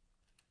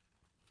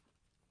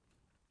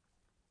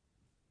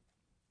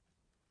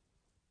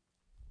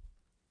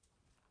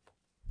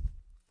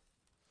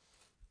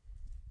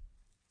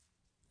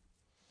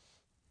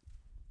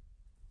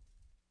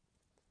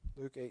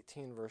 Luke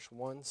 18 verse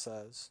 1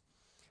 says,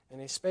 "And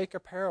he spake a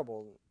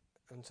parable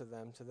unto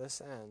them to this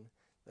end,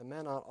 that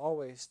men ought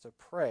always to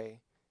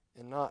pray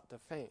and not to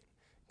faint."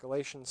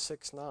 Galatians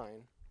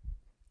 6:9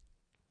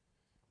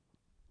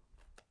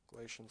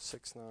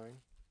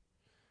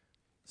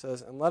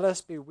 says, "And let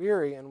us be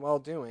weary in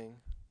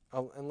well-doing,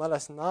 and let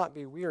us not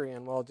be weary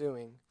in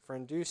well-doing, for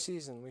in due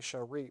season we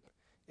shall reap,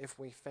 if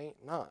we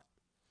faint not."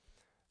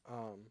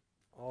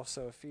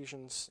 Also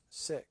Ephesians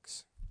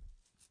 6.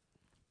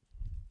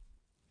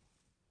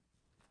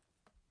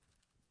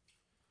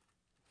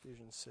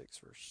 Ephesians 6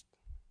 verse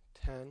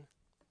 10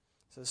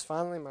 says,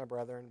 "Finally, my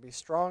brethren, be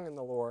strong in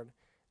the Lord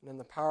and in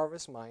the power of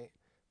His might.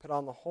 Put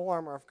on the whole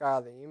armor of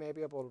God, that you may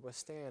be able to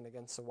withstand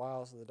against the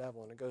wiles of the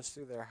devil." And it goes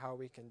through there how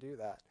we can do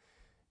that.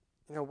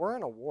 We're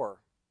in a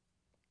war,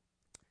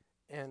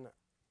 and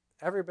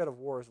every bit of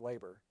war is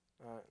labor.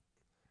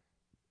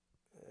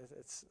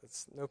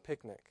 It's no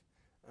picnic.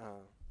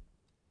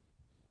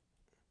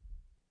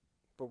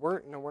 But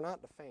we're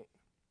not to faint.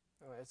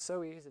 It's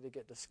so easy to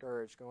get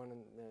discouraged going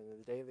in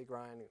the daily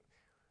grind,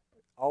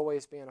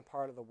 always being a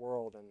part of the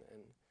world, and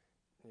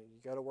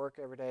you go to work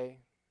every day,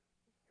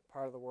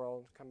 part of the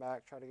world, come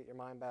back, try to get your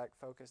mind back,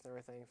 focused and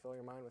everything, fill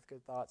your mind with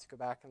good thoughts, go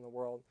back in the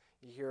world,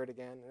 you hear it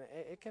again, and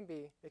it can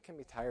be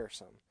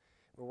tiresome.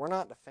 But we're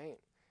not to faint.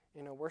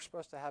 We're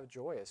supposed to have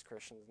joy as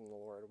Christians in the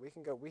Lord.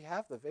 We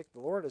have the victory. The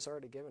Lord has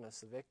already given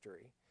us the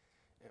victory.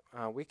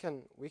 We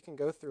can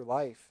go through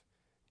life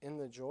in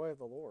the joy of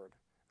the Lord.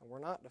 And we're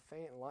not to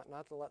faint, and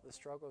not to let the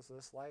struggles of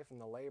this life and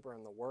the labor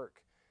and the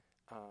work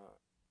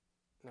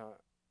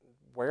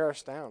wear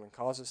us down and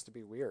cause us to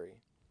be weary.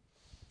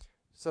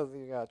 So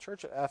the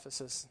church at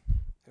Ephesus,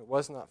 it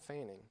was not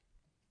fainting,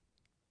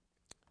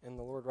 and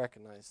the Lord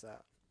recognized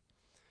that.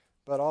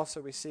 But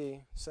also we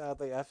see,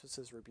 sadly,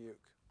 Ephesus'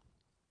 rebuke.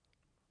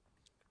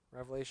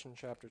 Revelation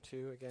chapter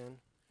 2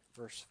 again,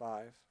 verse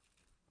 5.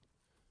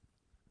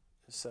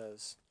 It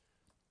says,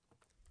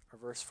 or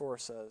verse 4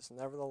 says,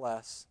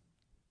 "Nevertheless,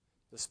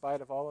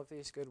 despite of all of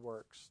these good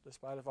works,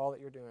 despite of all that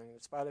you're doing,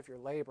 despite of your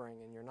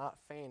laboring and you're not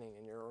fainting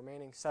and you're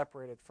remaining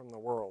separated from the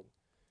world,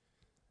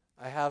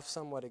 I have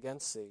somewhat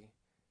against thee,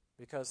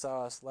 because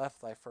thou hast left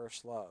thy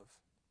first love.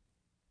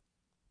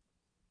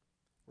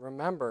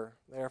 Remember,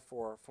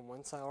 therefore, from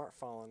whence thou art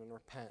fallen, and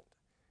repent,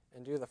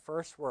 and do the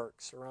first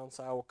works, or else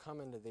I will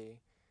come unto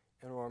thee,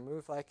 and will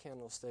remove thy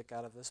candlestick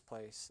out of this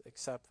place,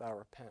 except thou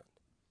repent."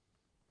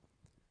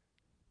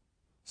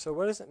 So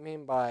what does it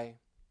mean by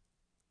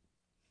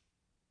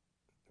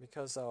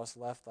 "because thou hast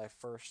left thy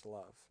first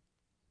love"?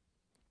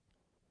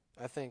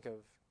 I think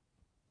of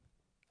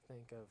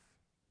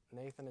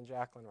Nathan and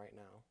Jacqueline right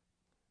now,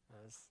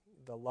 as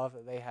the love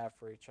that they have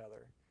for each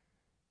other,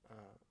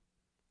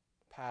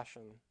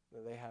 passion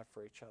that they have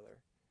for each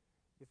other.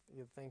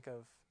 You think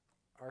of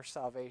our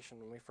salvation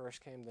when we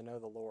first came to know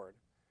the Lord,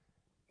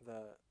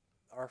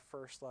 our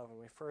first love when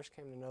we first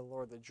came to know the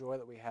Lord, the joy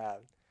that we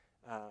had,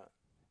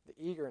 the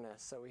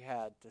eagerness that we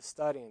had to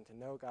study and to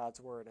know God's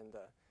Word, and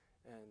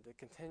to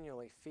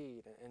continually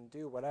feed and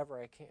do whatever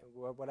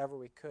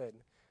we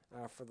could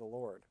for the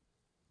Lord.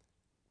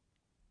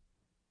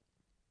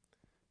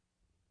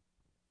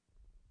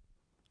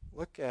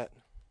 Look at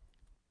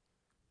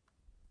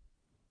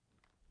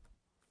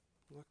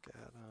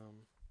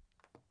I'm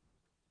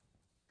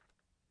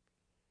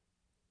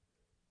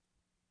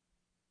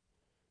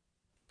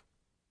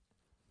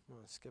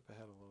going to skip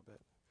ahead a little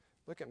bit.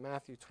 Look at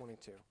Matthew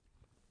 22.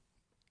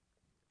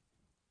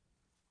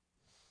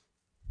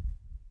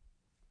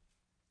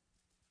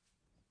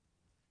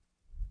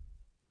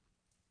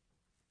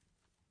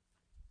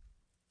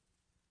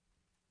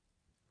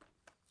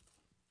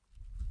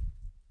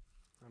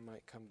 I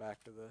might come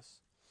back to this.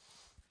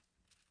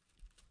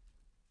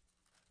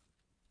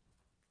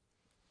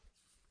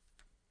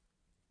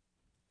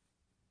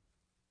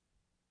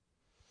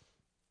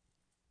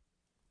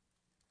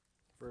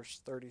 Verse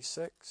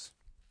 36.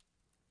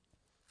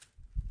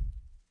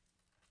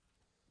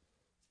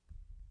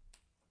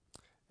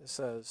 It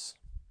says,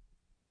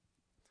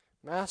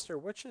 Master,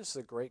 which is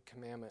the great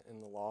commandment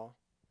in the law?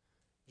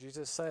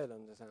 Jesus said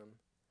unto them,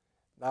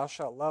 Thou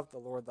shalt love the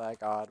Lord thy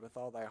God with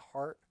all thy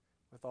heart,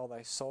 with all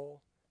thy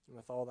soul, and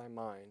with all thy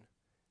mind.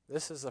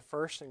 This is the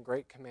first and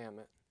great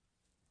commandment.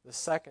 The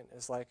second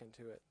is like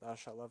unto it, Thou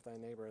shalt love thy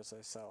neighbor as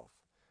thyself.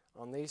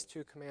 On these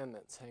two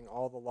commandments hang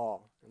all the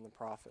law and the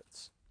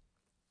prophets.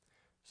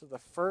 So the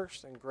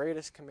first and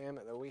greatest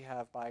commandment that we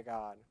have by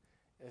God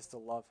is to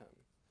love him.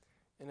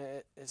 And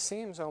it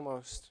seems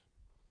almost,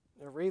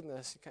 reading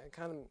this, it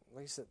kind of, at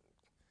least it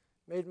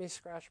made me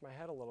scratch my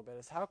head a little bit,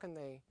 is how can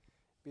they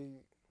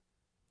be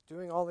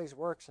doing all these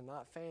works and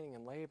not fainting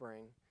and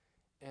laboring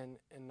and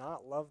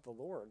not love the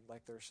Lord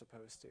like they're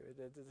supposed to?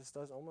 This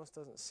almost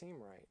doesn't seem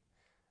right.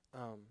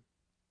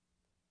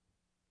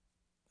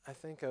 I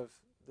think of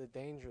the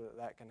danger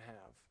that can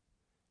have.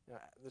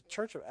 The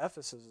church of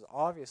Ephesus is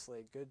obviously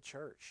a good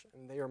church,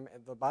 and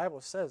the Bible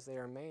says they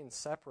remained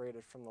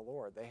separated from the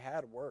Lord. They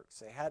had works,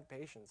 they had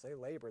patience, they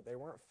labored, they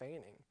weren't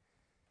fainting.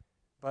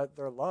 But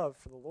their love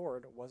for the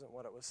Lord wasn't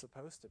what it was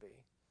supposed to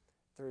be.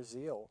 Their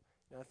zeal.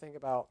 I think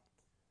about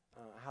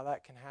how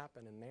that can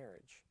happen in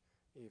marriage,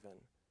 even.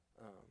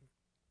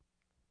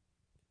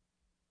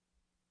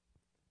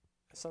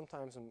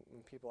 Sometimes when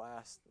people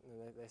ask,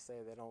 they say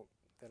they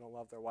don't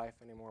love their wife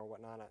anymore or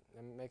whatnot,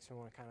 it makes me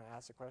want to kind of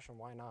ask the question,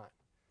 why not?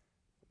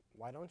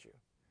 Why don't you?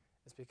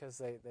 It's because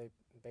they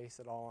base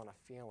it all on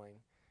a feeling.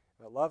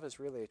 But love is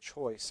really a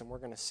choice, and we're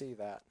going to see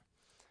that.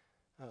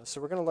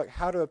 So we're going to look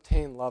how to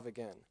obtain love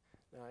again.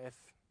 Now, if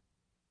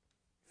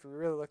we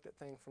really looked at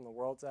things from the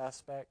world's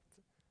aspect,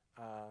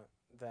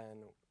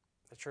 then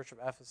the church of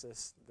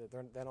Ephesus, they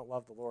don't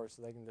love the Lord,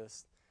 so they can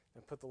just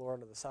put the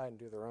Lord to the side and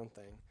do their own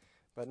thing.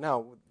 But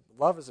no,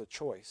 love is a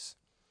choice.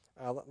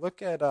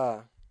 Look at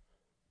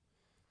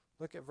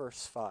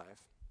verse 5.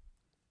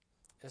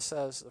 It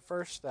says, the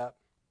first step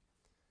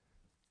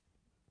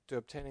to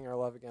obtaining our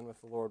love again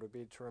with the Lord would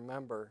be to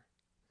remember,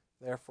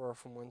 therefore,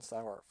 from whence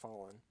thou art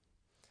fallen.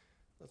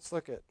 Let's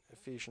look at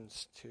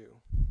Ephesians 2.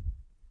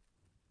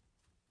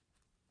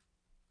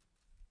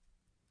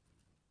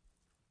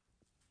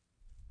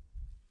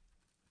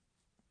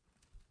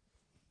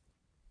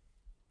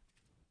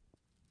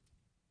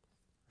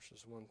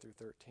 Verses 1 through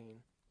 13.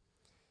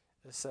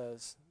 It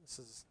says, this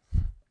is a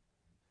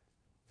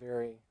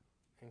very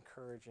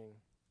encouraging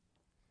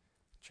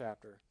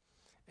chapter.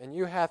 And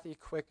you hath he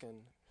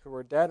quickened, who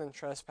were dead in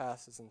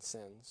trespasses and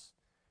sins,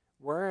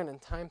 wherein in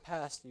time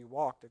past ye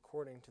walked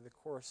according to the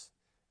course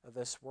of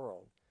this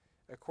world,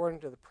 according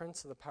to the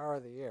prince of the power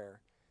of the air,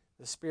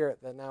 the spirit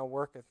that now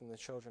worketh in the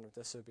children of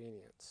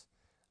disobedience,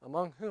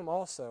 among whom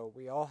also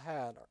we all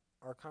had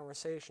our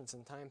conversations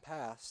in time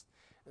past,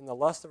 in the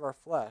lust of our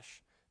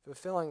flesh,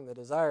 fulfilling the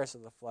desires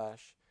of the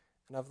flesh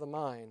and of the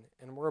mind,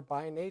 and were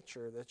by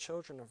nature the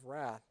children of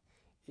wrath,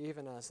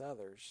 even as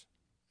others.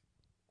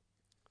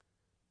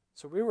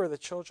 So we were the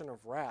children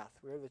of wrath.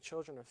 We were the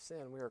children of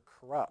sin. We were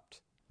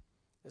corrupt.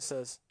 It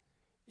says,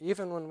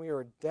 even when we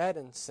were dead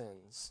in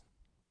sins.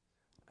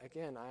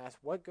 Again, I ask,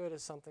 what good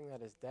is something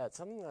that is dead?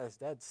 Something that is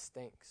dead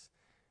stinks.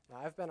 Now,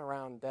 I've been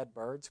around dead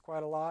birds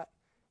quite a lot.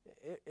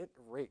 It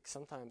reeks.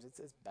 Sometimes it's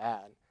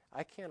bad.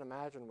 I can't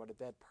imagine what a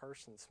dead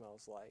person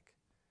smells like.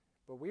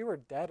 But we were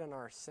dead in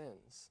our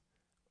sins.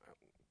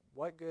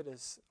 What good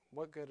is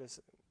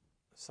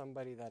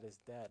somebody that is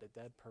dead, a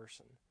dead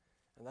person?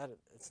 And that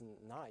it's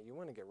not. You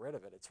want to get rid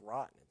of it. It's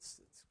rotten. It's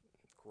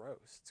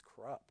gross. It's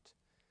corrupt.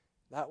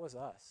 That was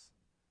us.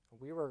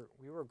 We were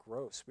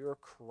gross. We were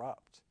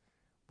corrupt.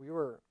 We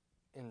were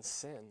in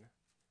sin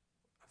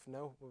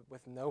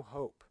with no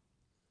hope.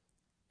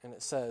 And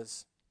it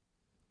says,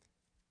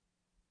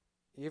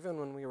 even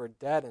when we were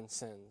dead in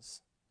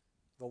sins,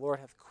 the Lord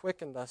hath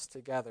quickened us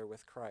together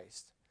with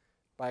Christ.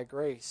 By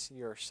grace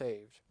ye are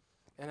saved,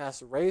 and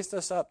hath raised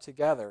us up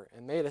together,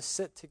 and made us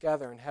sit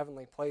together in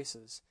heavenly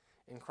places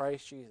in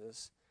Christ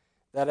Jesus,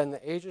 that in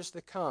the ages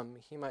to come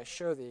he might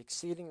show the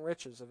exceeding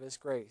riches of his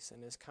grace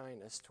and his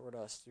kindness toward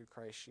us through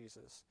Christ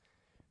Jesus.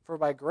 For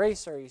by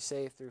grace are ye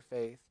saved through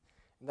faith,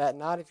 and that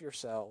not of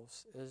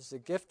yourselves. It is the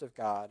gift of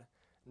God,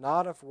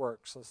 not of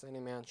works, lest any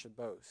man should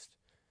boast.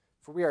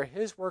 For we are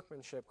his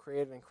workmanship,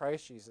 created in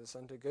Christ Jesus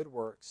unto good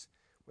works,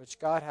 which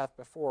God hath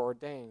before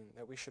ordained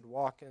that we should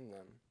walk in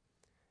them.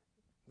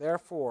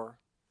 Therefore,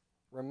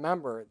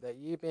 remember that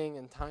ye being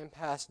in time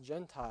past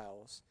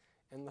Gentiles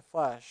in the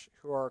flesh,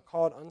 who are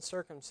called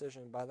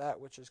uncircumcision by that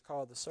which is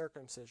called the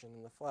circumcision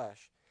in the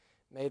flesh,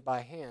 made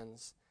by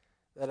hands,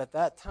 that at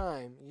that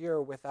time ye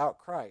are without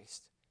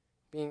Christ,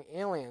 being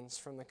aliens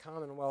from the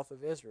commonwealth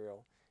of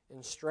Israel,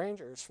 and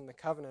strangers from the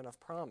covenant of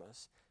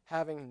promise,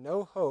 having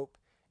no hope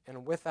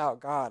and without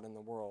God in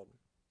the world.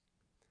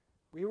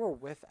 We were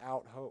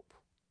without hope.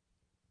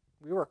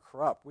 We were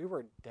corrupt. We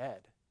were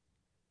dead.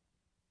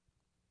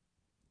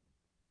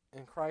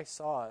 And Christ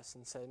saw us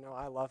and said, no,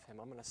 I love him.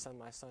 I'm going to send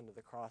my son to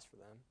the cross for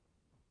them.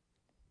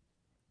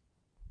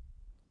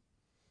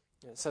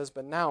 And it says,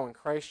 but now in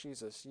Christ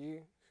Jesus,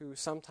 ye who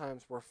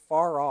sometimes were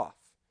far off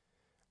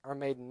are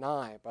made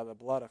nigh by the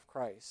blood of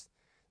Christ.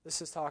 This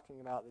is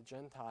talking about the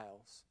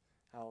Gentiles,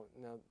 how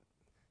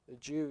the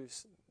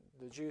Jews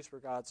were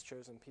God's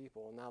chosen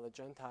people, and now the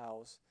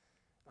Gentiles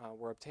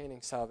were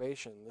obtaining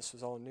salvation. This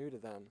was all new to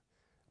them.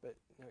 But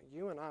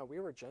you and I, we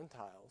were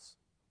Gentiles.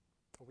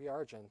 We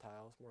are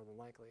Gentiles, more than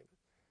likely.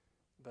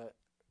 But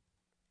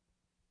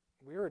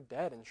we were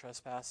dead in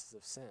trespasses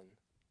of sin.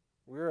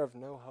 We were of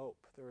no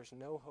hope. There was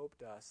no hope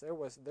to us. There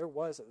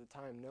was at the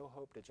time no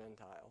hope to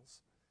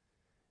Gentiles.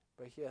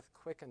 But he hath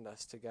quickened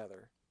us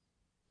together.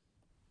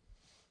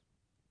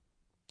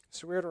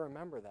 So we are to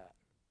remember that.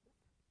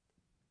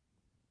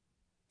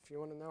 If you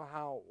want to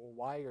know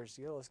why your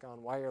zeal is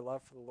gone, why your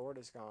love for the Lord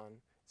is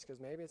gone,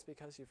 it's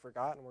because you've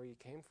forgotten where you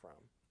came from.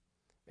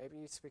 Maybe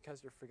it's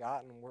because you've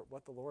forgotten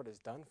what the Lord has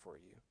done for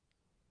you.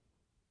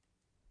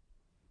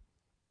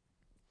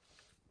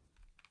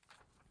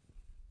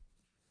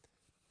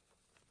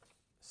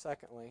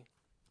 Secondly,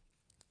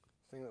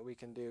 the thing that we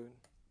can do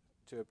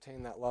to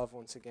obtain that love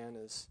once again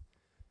is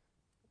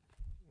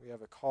we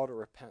have a call to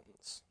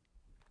repentance.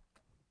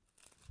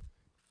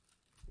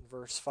 In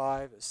verse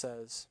 5 it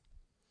says,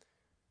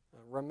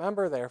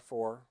 "Remember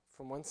therefore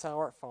from whence thou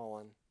art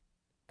fallen,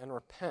 and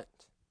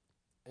repent,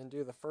 and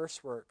do the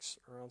first works,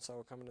 or else I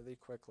will come unto thee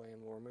quickly,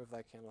 and will remove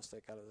thy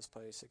candlestick out of this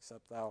place,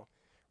 except thou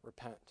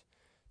repent."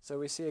 So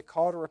we see a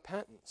call to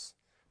repentance.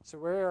 So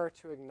we are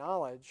to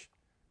acknowledge,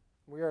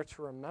 we are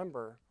to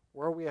remember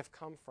where we have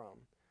come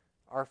from,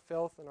 our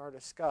filth and our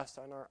disgust,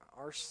 and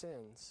our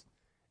sins,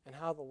 and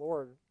how the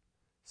Lord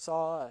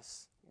saw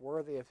us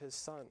worthy of his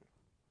Son.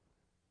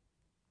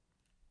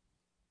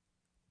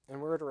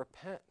 And we're to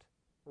repent.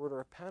 We're to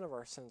repent of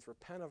our sins,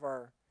 repent of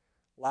our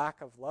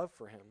lack of love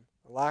for him,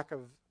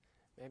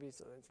 maybe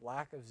it's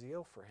lack of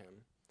zeal for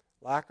him,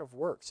 lack of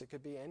works. It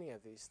could be any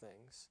of these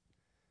things.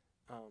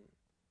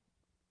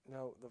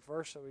 The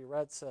verse that we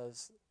read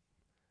says,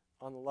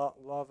 on the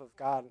love of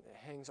God, it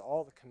hangs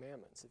all the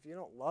commandments. If you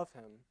don't love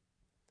him,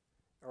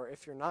 or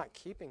if you're not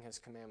keeping his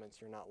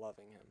commandments, you're not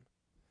loving him.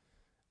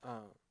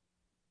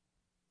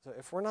 So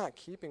if we're not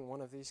keeping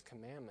one of these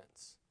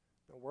commandments,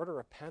 we're to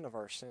repent of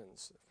our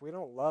sins. If we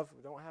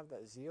don't have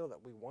that zeal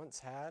that we once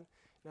had.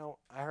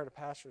 I heard a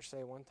pastor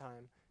say one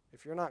time,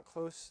 if you're not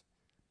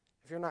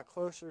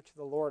closer to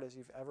the Lord as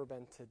you've ever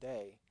been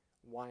today,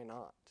 why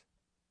not?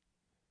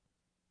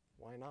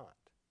 Why not?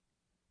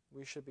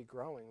 We should be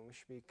growing. We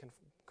should be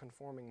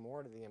conforming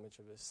more to the image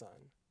of his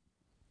Son.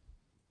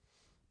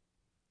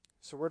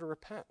 So we're to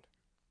repent.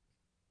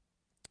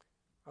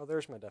 Oh,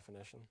 there's my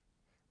definition.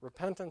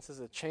 Repentance is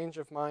a change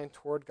of mind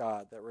toward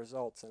God that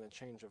results in a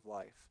change of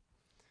life.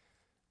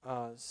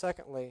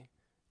 Secondly,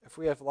 if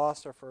we have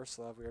lost our first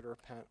love, we are to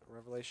repent.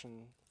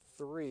 Revelation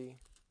 3,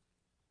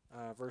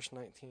 verse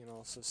 19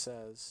 also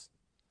says,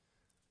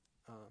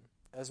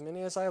 "As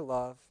many as I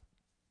love,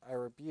 I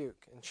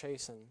rebuke and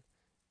chasten.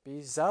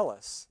 Be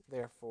zealous,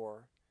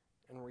 therefore,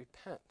 and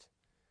repent."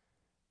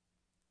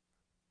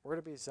 We're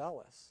to be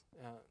zealous.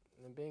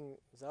 And being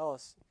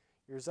zealous,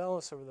 you're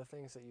zealous over the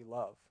things that you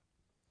love.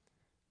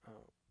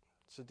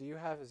 So do you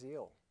have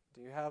zeal?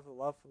 Do you have the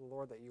love for the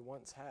Lord that you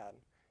once had?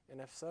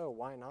 And if so,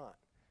 why not?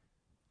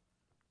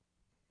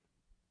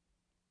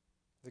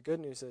 The good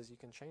news is you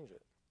can change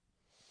it.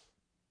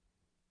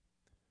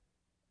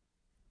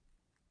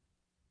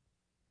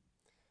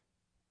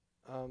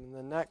 And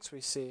then next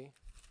we see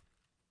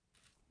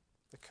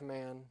the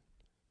command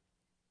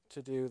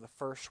to do the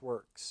first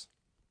works.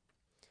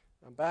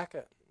 Back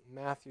at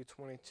Matthew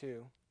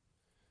 22,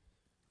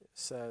 it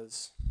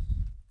says,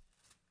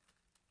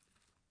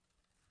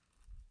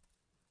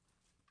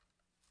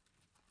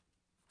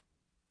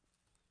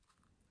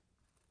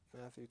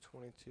 Matthew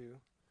 22,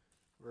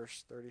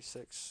 verse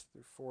 36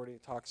 through 40,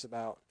 talks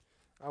about,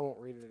 I won't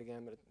read it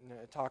again, but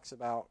it talks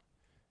about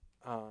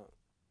the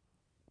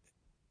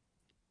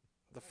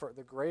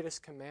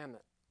greatest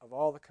commandment of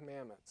all the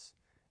commandments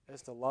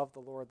is to love the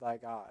Lord thy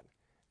God.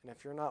 And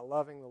if you're not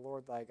loving the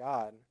Lord thy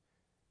God,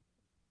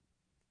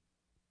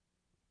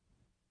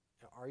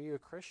 are you a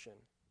Christian?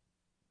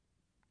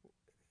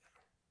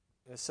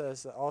 It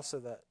says that also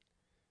that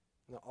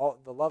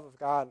the love of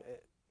God,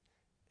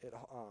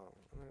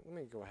 let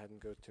me go ahead and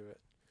go to it.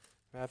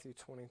 Matthew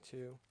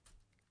 22,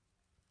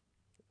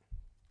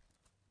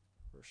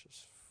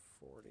 verses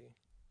 40.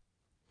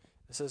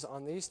 It says,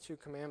 "On these two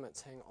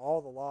commandments hang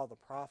all the law of the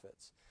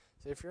prophets."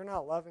 So if you're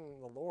not loving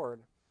the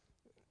Lord,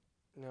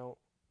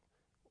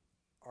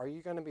 are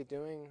you going to be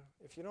doing,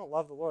 if you don't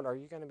love the Lord, are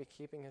you going to be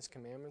keeping his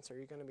commandments? Are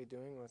you going to be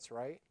doing what's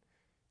right?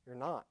 You're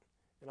not.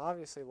 And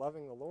obviously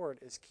loving the Lord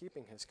is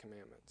keeping his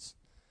commandments.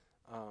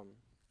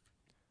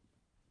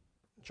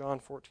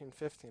 John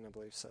 14:15, I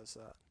believe, says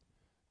that.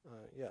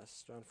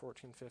 Yes, John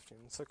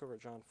 14:15. Let's look over at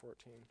John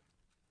 14.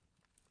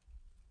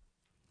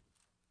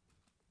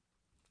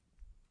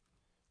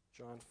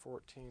 John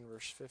 14,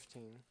 verse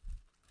 15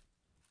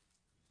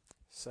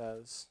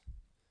 says,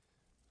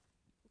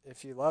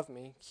 "If you love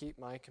me, keep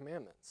my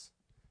commandments."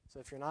 So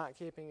if you're not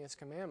keeping his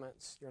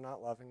commandments, you're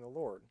not loving the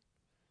Lord.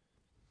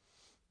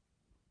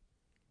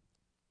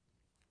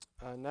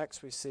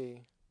 Next we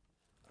see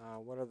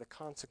what are the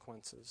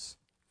consequences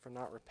for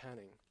not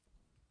repenting.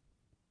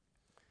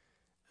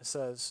 It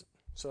says,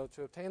 So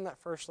to obtain that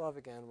first love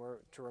again, we're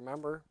to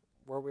remember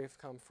where we've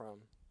come from,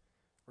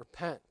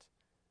 repent,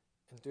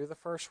 and do the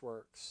first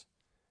works.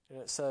 And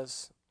it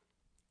says,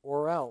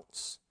 or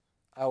else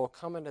I will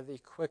come unto thee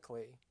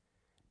quickly,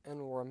 and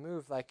will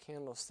remove thy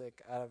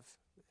candlestick out of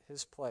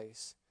his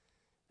place,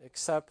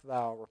 except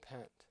thou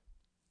repent.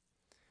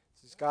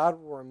 It says God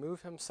will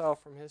remove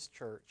himself from his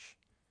church.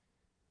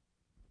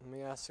 Let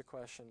me ask the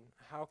question,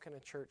 how can a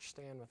church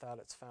stand without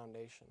its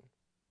foundation?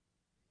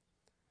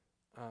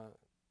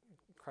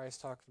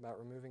 Christ talked about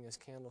removing his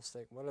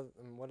candlestick. What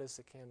is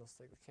the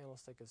candlestick? The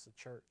candlestick is the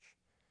church.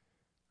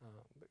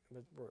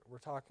 But we're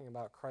talking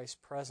about Christ's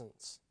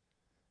presence.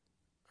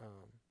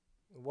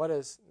 What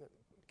is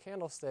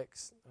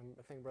candlesticks?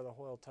 I think Brother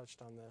Hoyle touched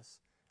on this,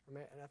 and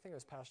I think it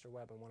was Pastor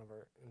Webb in one of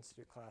our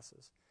institute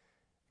classes.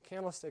 A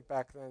candlestick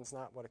back then is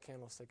not what a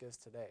candlestick is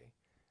today.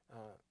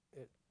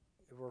 It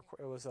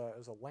was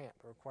a lamp.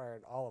 It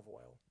required olive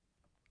oil,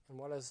 and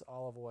what does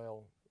olive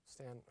oil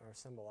stand or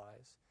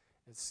symbolize?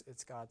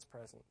 It's God's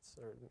presence,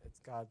 or it's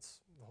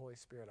the Holy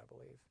Spirit, I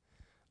believe.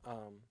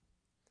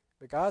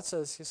 But God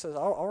says, He says,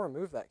 I'll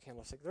remove that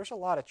candlestick. There's a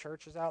lot of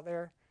churches out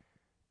there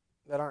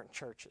that aren't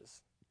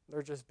churches.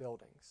 They're just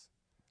buildings.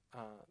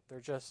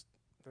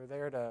 They're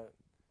there to,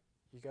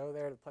 you go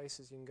there to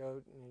places you can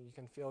go, you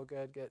can feel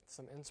good, get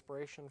some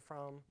inspiration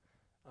from.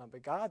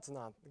 But God's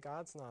not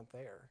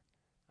there.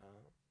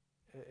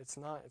 It's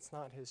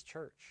not His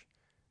church.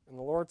 And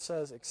the Lord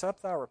says,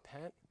 except thou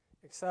repent,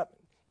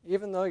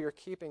 even though you're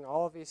keeping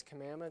all of these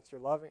commandments,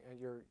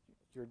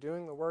 you're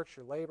doing the works,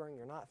 you're laboring,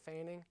 you're not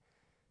fainting.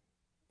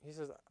 He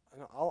says,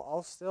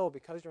 I'll still,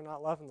 because you're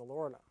not loving the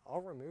Lord,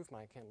 I'll remove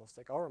my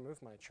candlestick. I'll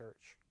remove my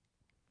church.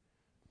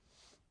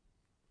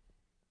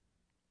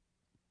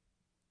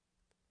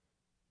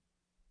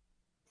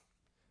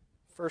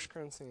 First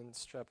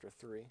Corinthians chapter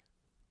 3.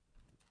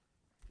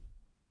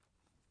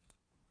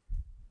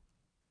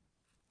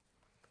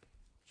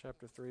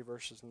 Chapter 3,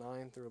 verses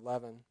 9 through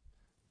 11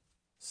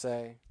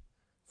 say,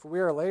 for we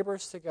are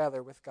laborers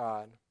together with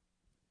God.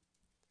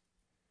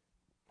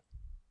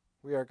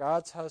 We are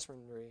God's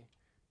husbandry.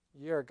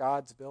 Ye are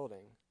God's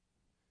building.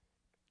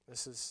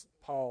 This is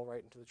Paul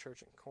writing to the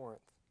church in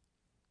Corinth.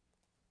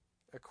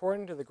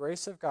 According to the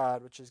grace of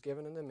God which is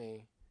given unto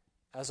me,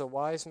 as a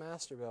wise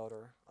master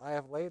builder, I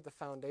have laid the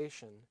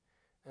foundation,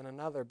 and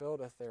another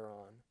buildeth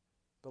thereon.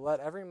 But let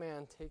every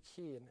man take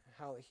heed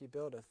how he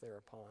buildeth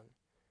thereupon.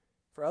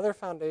 For other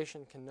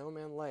foundation can no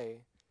man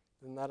lay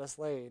than that is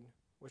laid,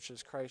 which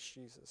is Christ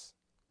Jesus.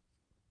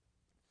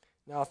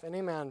 Now if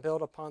any man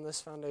build upon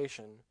this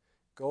foundation,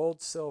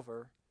 gold,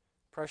 silver,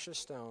 precious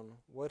stone,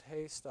 wood,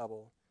 hay,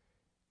 stubble,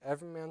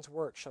 every man's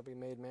work shall be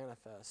made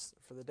manifest,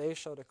 for the day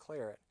shall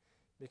declare it,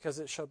 because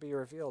it shall be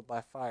revealed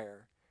by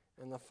fire,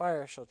 and the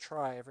fire shall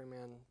try every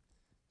man's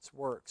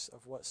works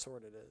of what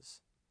sort it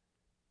is.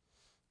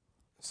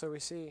 So we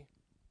see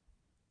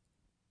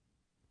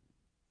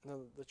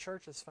the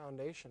church's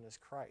foundation is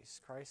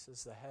Christ. Christ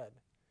is the head.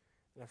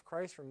 And if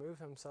Christ remove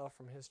himself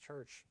from his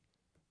church,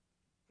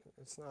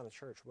 it's not a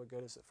church. What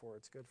good is it for?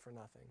 It's good for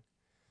nothing.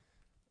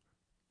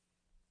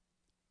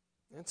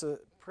 It's a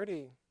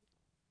pretty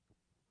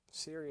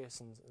serious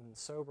and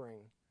sobering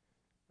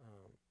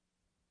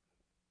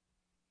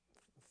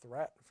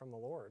threat from the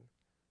Lord.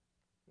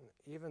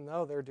 Even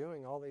though they're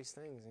doing all these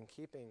things and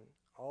keeping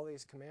all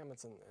these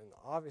commandments and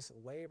obviously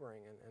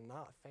laboring and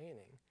not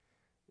fainting,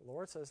 the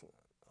Lord says,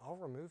 I'll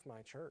remove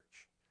my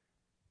church.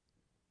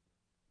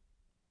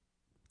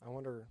 I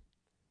wonder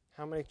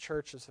how many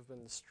churches have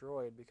been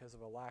destroyed because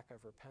of a lack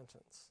of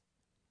repentance,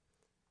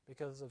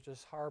 because of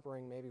just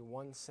harboring maybe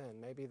one sin.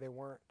 Maybe they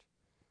weren't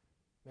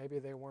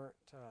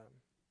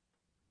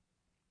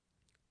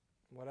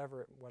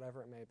whatever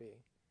it may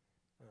be.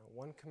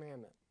 One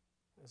commandment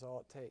is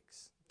all it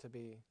takes to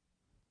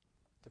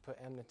put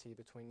enmity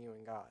between you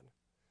and God.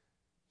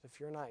 If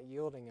you're not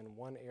yielding in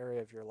one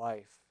area of your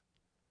life,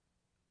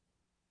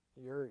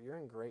 you're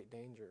in great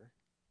danger.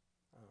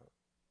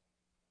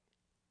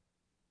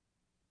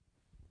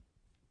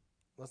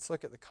 Let's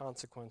look at the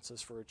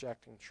consequences for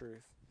rejecting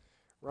truth.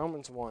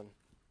 Romans 1.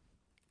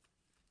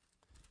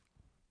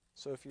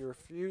 So if you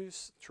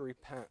refuse to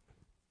repent,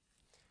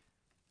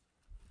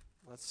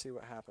 let's see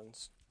what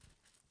happens.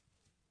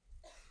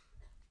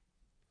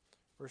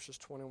 Verses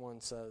 21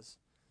 says,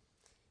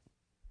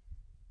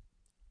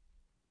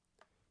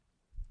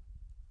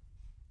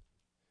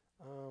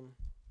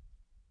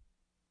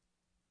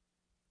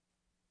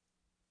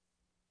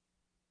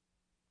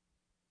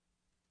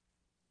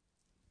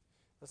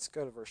 let's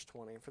go to verse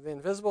 20. For the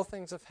invisible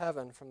things of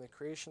heaven from the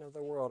creation of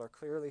the world are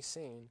clearly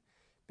seen,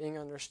 being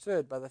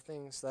understood by the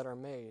things that are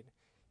made,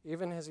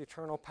 even his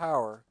eternal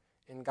power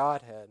in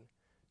Godhead,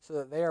 so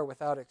that they are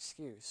without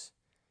excuse.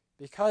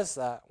 Because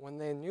that, when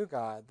they knew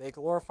God, they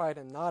glorified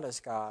him not as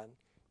God,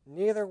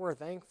 neither were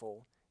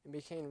thankful, and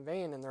became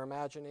vain in their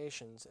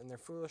imaginations, and their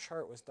foolish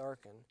heart was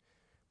darkened.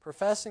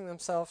 Professing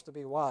themselves to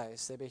be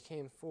wise, they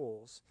became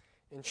fools,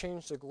 and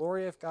changed the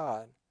glory of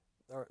God,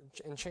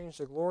 and changed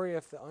the glory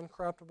of the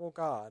uncorruptible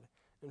God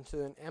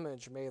into an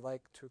image made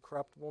like to a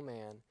corruptible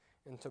man,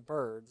 and to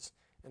birds,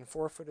 and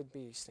four-footed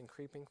beasts, and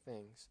creeping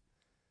things.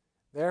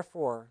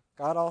 Therefore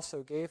God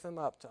also gave them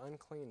up to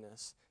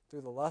uncleanness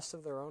through the lust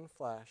of their own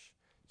flesh,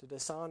 to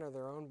dishonor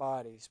their own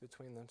bodies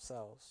between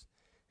themselves,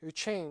 who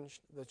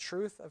changed the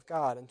truth of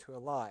God into a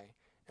lie,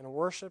 and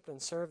worshipped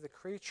and served the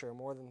creature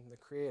more than the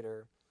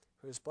Creator,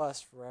 who is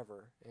blessed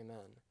forever.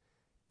 Amen.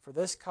 For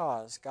this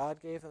cause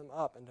God gave them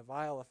up into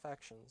vile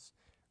affections,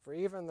 for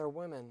even their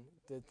women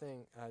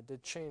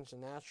did change the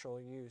natural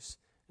use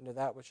into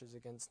that which is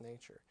against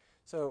nature.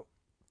 So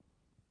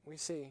we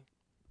see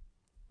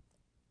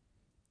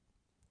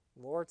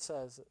the Lord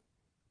says,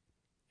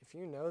 if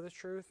you know the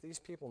truth, these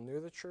people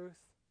knew the truth,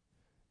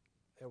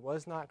 it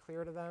was not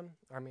clear to them.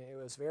 It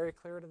was very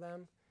clear to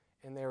them,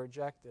 and they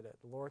rejected it.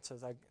 The Lord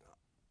says, I'll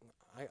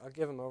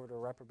give them over to a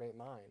reprobate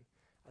mind.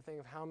 I think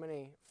of how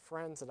many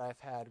friends that I've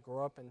had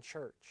grow up in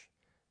church.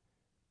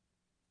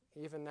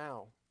 Even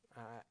now,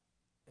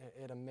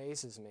 it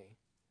amazes me.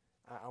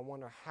 I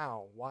wonder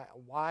how.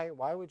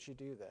 Why would you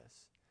do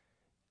this?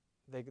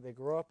 They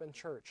grow up in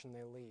church and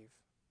they leave.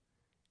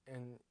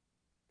 And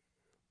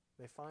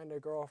they find a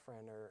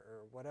girlfriend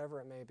or whatever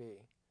it may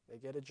be. They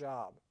get a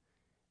job.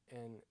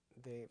 And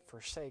they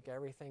forsake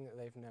everything that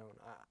they've known.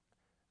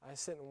 I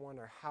sit and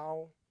wonder,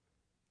 how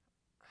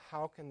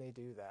can they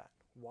do that?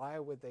 Why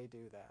would they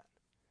do that?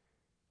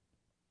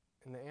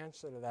 And the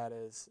answer to that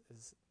is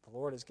the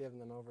Lord has given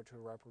them over to a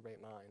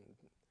reprobate mind.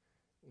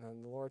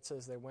 And the Lord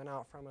says they went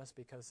out from us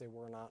because they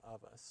were not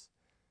of us.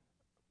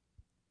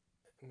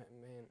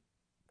 Man,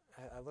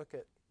 I look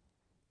at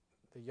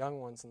the young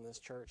ones in this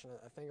church, and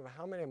I think of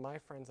how many of my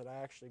friends that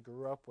I actually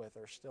grew up with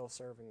are still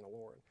serving the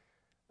Lord.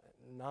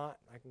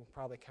 I can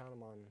probably count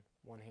them on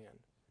one hand.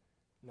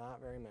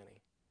 Not very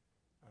many.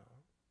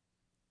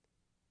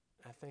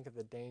 I think of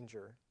the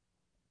danger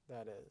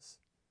that is.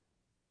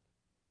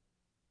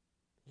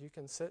 You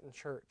can sit in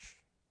church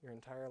your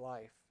entire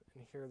life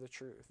and hear the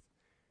truth.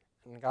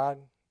 And God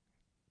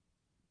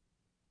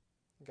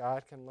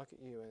can look at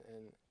you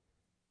and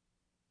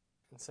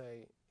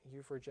say,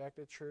 you've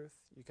rejected truth,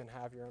 you can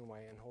have your own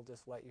way, and He'll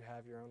just let you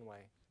have your own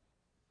way.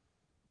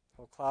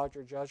 He'll cloud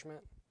your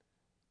judgment,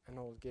 and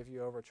He'll give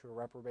you over to a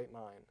reprobate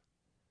mind.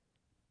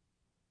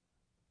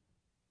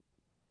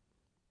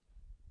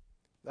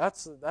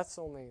 That's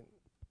only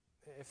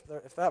if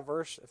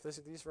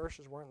these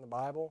verses weren't in the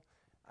Bible,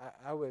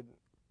 it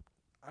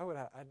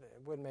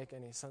wouldn't make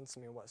any sense to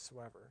me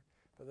whatsoever.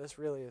 But this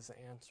really is the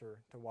answer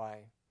to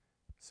why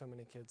so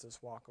many kids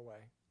just walk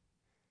away.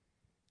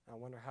 I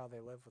wonder how they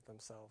live with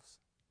themselves.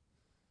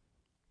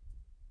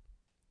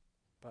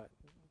 But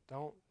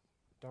don't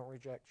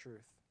reject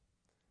truth.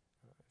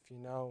 If you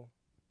know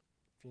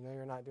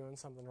you're not doing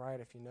something right,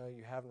 if you know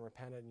you haven't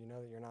repented, and you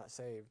know that you're not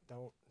saved,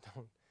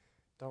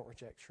 don't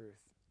reject truth.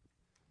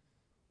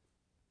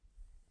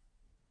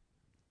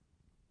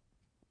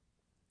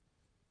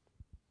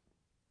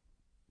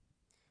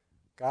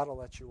 God will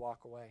let you walk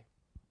away.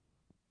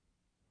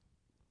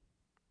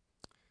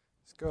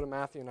 Let's go to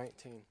Matthew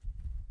 19.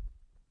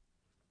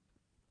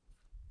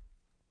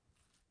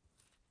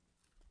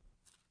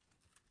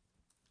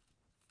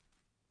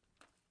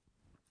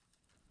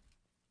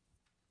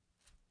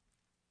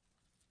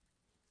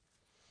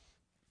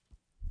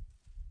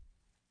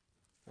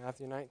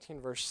 Matthew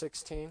 19, verse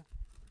 16.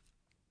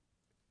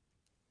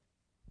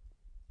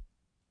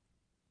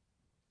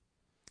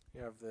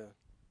 You have the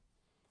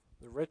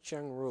rich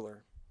young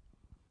ruler.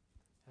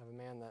 You have a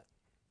man that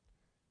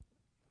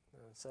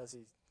says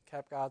he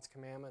kept God's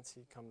commandments.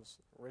 He comes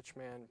rich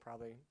man,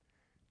 probably,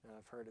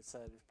 I've heard it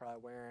said, he's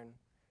probably wearing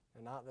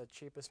not the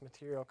cheapest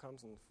material,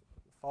 comes and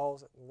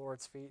falls at the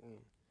Lord's feet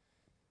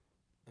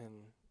and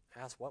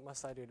asks, what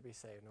must I do to be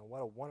saved? Now,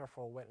 what a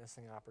wonderful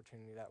witnessing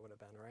opportunity that would have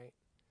been, right?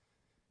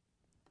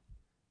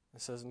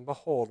 It says, and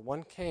behold,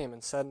 one came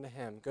and said unto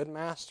him, Good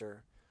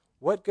master,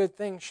 what good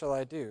thing shall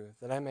I do,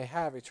 that I may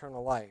have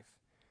eternal life?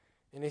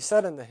 And he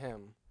said unto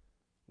him,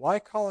 Why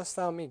callest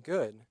thou me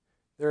good?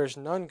 There is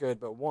none good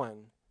but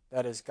one,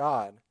 that is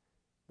God.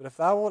 But if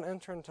thou wilt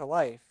enter into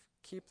life,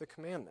 keep the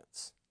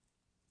commandments.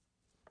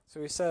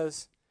 So he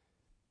says,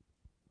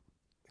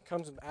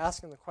 comes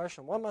asking the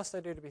question, what must I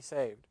do to be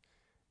saved?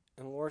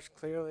 And the Lord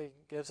clearly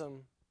gives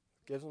him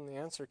the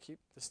answer, keep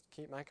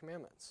my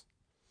commandments.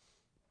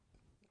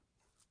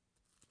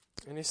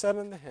 And he said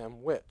unto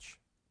him, Which?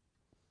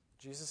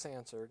 Jesus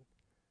answered,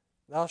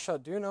 Thou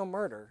shalt do no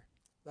murder,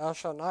 thou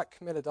shalt not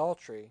commit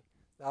adultery,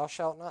 thou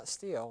shalt not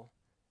steal,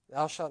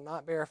 thou shalt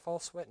not bear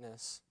false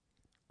witness,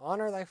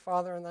 honor thy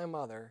father and thy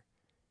mother,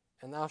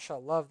 and thou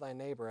shalt love thy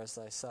neighbor as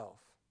thyself.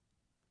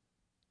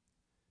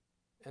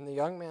 And the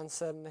young man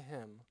said unto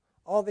him,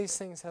 All these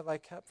things have I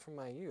kept from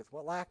my youth.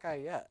 What lack I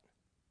yet?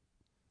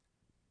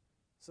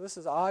 So this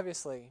is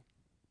obviously,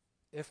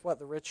 if what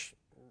the rich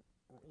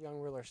young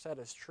ruler said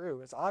is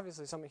true, it's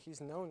obviously something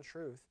he's known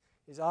truth.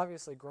 He's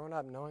obviously grown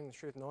up knowing the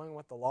truth, knowing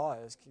what the law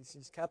is.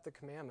 He's kept the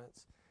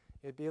commandments.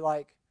 He'd be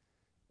like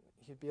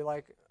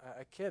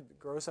a kid that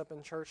grows up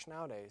in church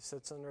nowadays,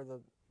 sits under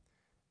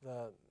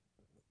the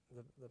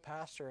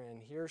pastor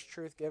and hears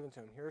truth given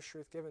to him,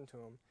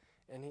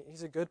 And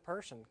he's a good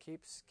person,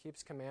 keeps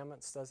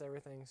commandments, does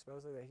everything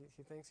supposedly that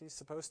he thinks he's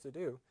supposed to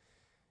do.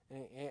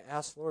 And he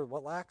asks the Lord,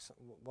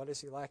 what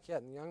does he lack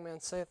yet? And the young man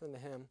saith unto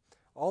him,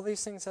 all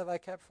these things have I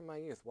kept from my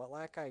youth. What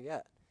lack I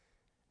yet?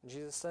 And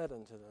Jesus said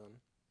unto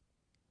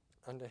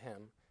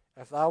him,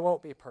 if thou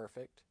wilt be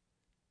perfect,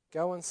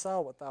 go and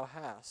sell what thou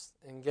hast,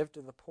 and give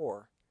to the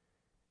poor,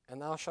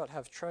 and thou shalt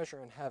have treasure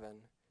in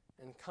heaven,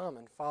 and come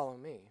and follow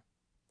me.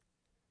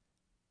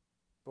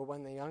 But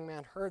when the young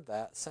man heard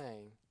that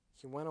saying,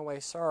 he went away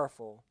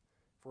sorrowful,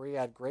 for he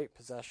had great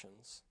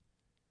possessions.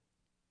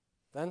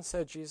 Then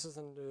said Jesus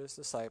unto his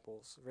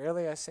disciples,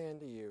 verily I say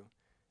unto you,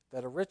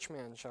 that a rich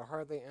man shall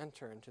hardly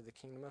enter into the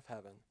kingdom of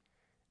heaven.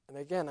 And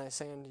again I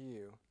say unto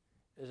you,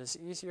 it is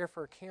easier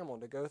for a camel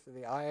to go through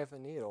the eye of a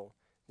needle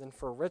than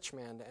for a rich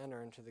man to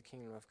enter into the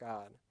kingdom of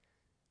God.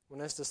 When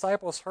his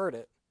disciples heard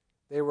it,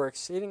 they were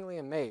exceedingly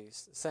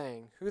amazed,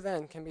 saying, who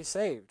then can be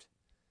saved?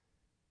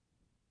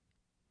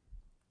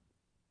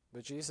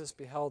 But Jesus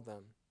beheld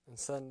them, and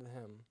said unto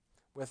him,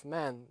 with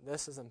men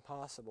this is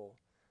impossible,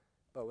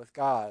 but with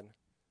God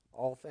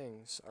all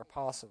things are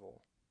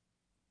possible.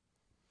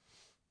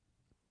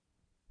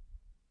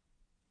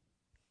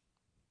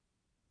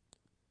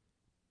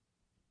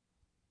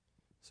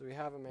 So we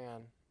have a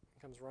man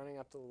who comes running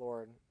up to the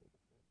Lord,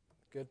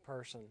 good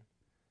person,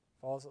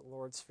 falls at the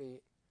Lord's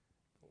feet,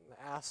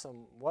 asks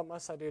him, what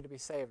must I do to be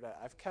saved?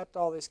 I've kept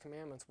all these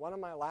commandments. What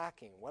am I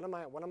lacking? What am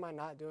I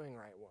not doing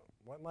right?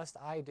 What must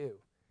I do?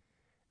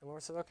 And the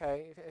Lord said,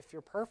 okay, if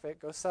you're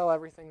perfect, go sell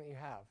everything that you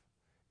have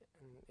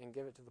and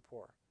give it to the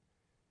poor.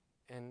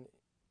 And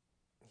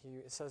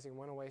it says he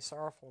went away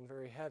sorrowful and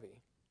very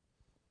heavy.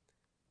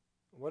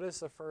 What is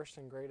the first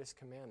and greatest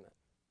commandment?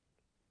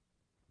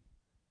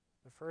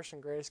 The first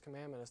and greatest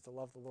commandment is to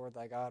love the Lord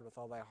thy God with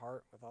all thy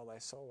heart, with all thy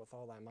soul, with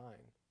all thy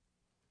mind.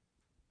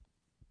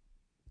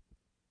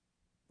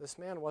 This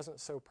man wasn't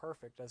so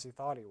perfect as he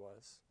thought he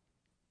was.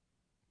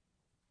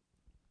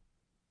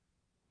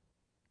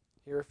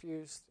 He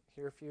refused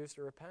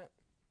to repent.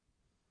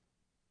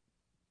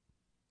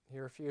 He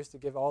refused to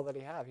give all that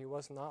he had. He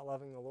was not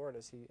loving the Lord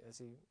as he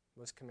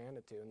was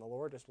commanded to, and the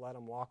Lord just let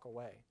him walk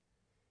away.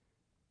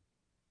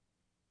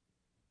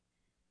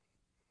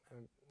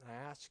 And I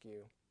ask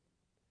you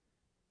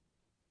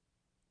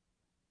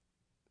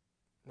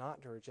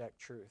not to reject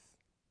truth.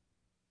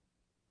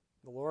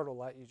 The Lord will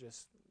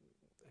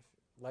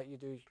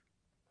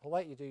He'll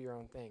let you do your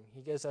own thing.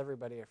 He gives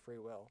everybody a free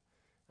will.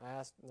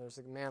 There's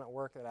a man at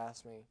work that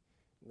asked me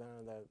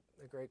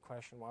the great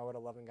question, why would a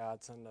loving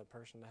God send a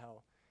person to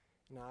hell?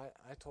 And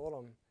I told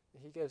him,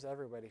 he gives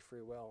everybody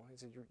free will. He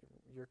said,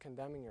 you're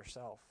condemning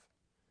yourself.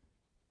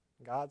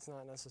 God's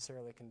not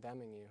necessarily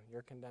condemning you.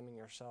 You're condemning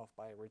yourself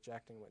by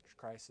rejecting what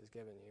Christ has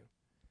given you.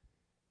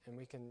 And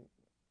it can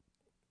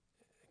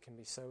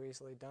be so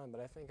easily done. But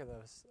I think of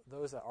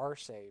those that are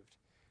saved.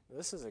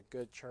 This is a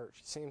good church.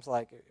 It seems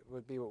like it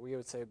would be what we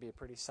would say would be a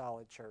pretty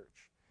solid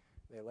church.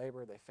 They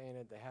labored, they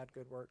fainted, they had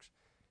good works.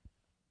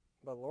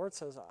 But the Lord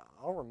says,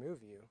 I'll remove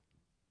you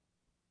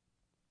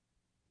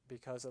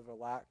because of a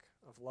lack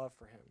of love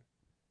for Him,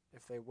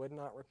 if they would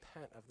not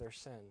repent of their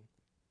sin.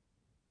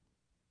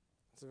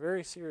 It's a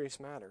very serious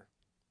matter.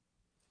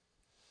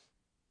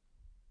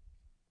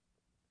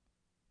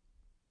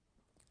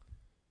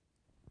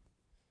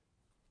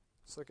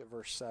 Let's look at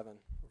verse 7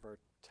 of our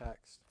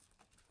text,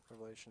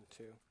 Revelation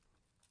 2.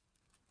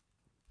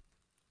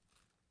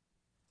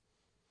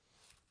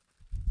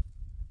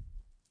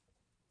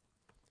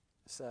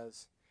 It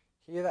says,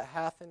 he that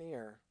hath an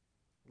ear,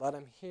 let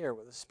him hear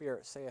what the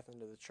Spirit saith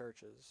unto the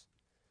churches.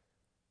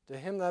 To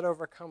him that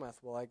overcometh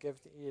will I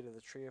give to eat of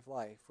the tree of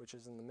life, which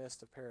is in the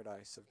midst of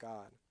paradise of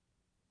God.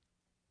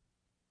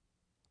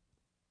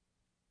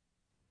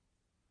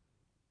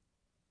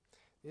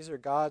 These are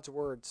God's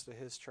words to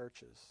His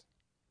churches.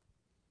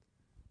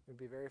 It would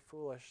be very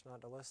foolish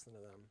not to listen to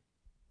them.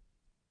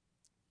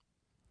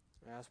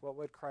 I ask, what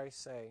would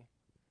Christ say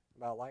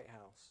about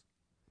Lighthouse?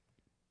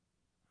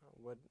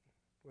 Would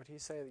He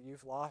say that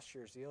you've lost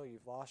your zeal,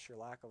 you've lost your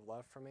lack of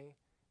love for me,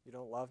 you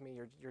don't love me,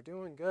 you're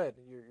doing good,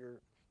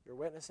 you're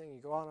witnessing, you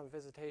go out on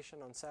visitation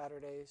on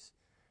Saturdays,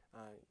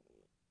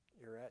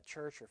 you're at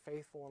church, you're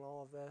faithful in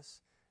all of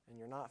this, and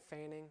you're not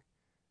fainting,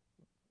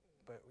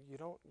 but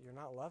you're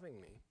not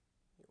loving me.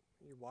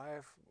 Why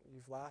have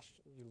you've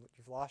lost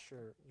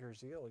your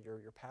zeal,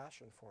 your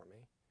passion for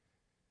me?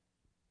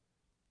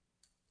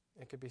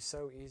 It could be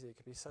so easy. It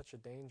could be such a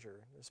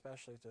danger,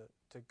 especially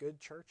to good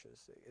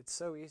churches. It's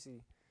so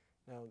easy,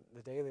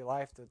 the daily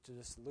life to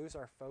just lose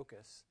our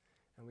focus.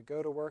 And we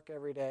go to work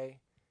every day,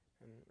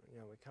 and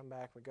we come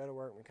back, we go to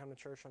work, we come to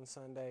church on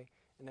Sunday,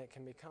 and it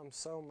can become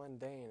so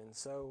mundane and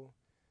so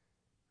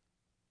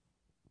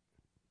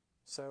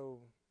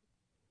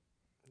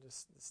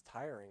just it's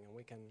tiring, and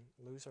we can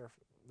lose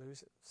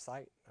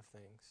sight of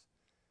things.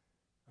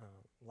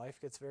 Life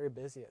gets very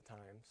busy at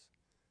times,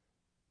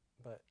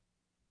 but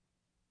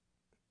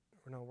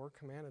we're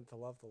commanded to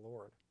love the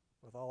Lord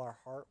with all our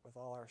heart, with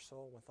all our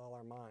soul, with all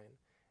our mind.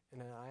 And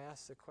then I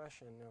ask the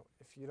question,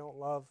 if you don't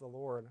love the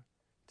Lord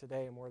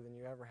today more than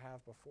you ever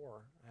have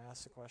before. I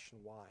ask the question,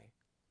 why?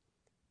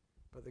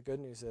 But the good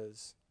news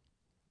is,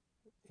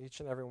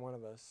 each and every one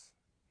of us,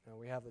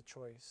 we have the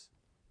choice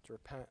to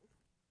repent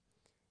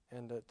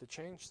and to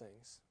change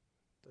things,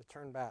 to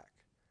turn back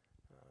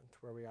to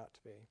where we ought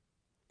to be.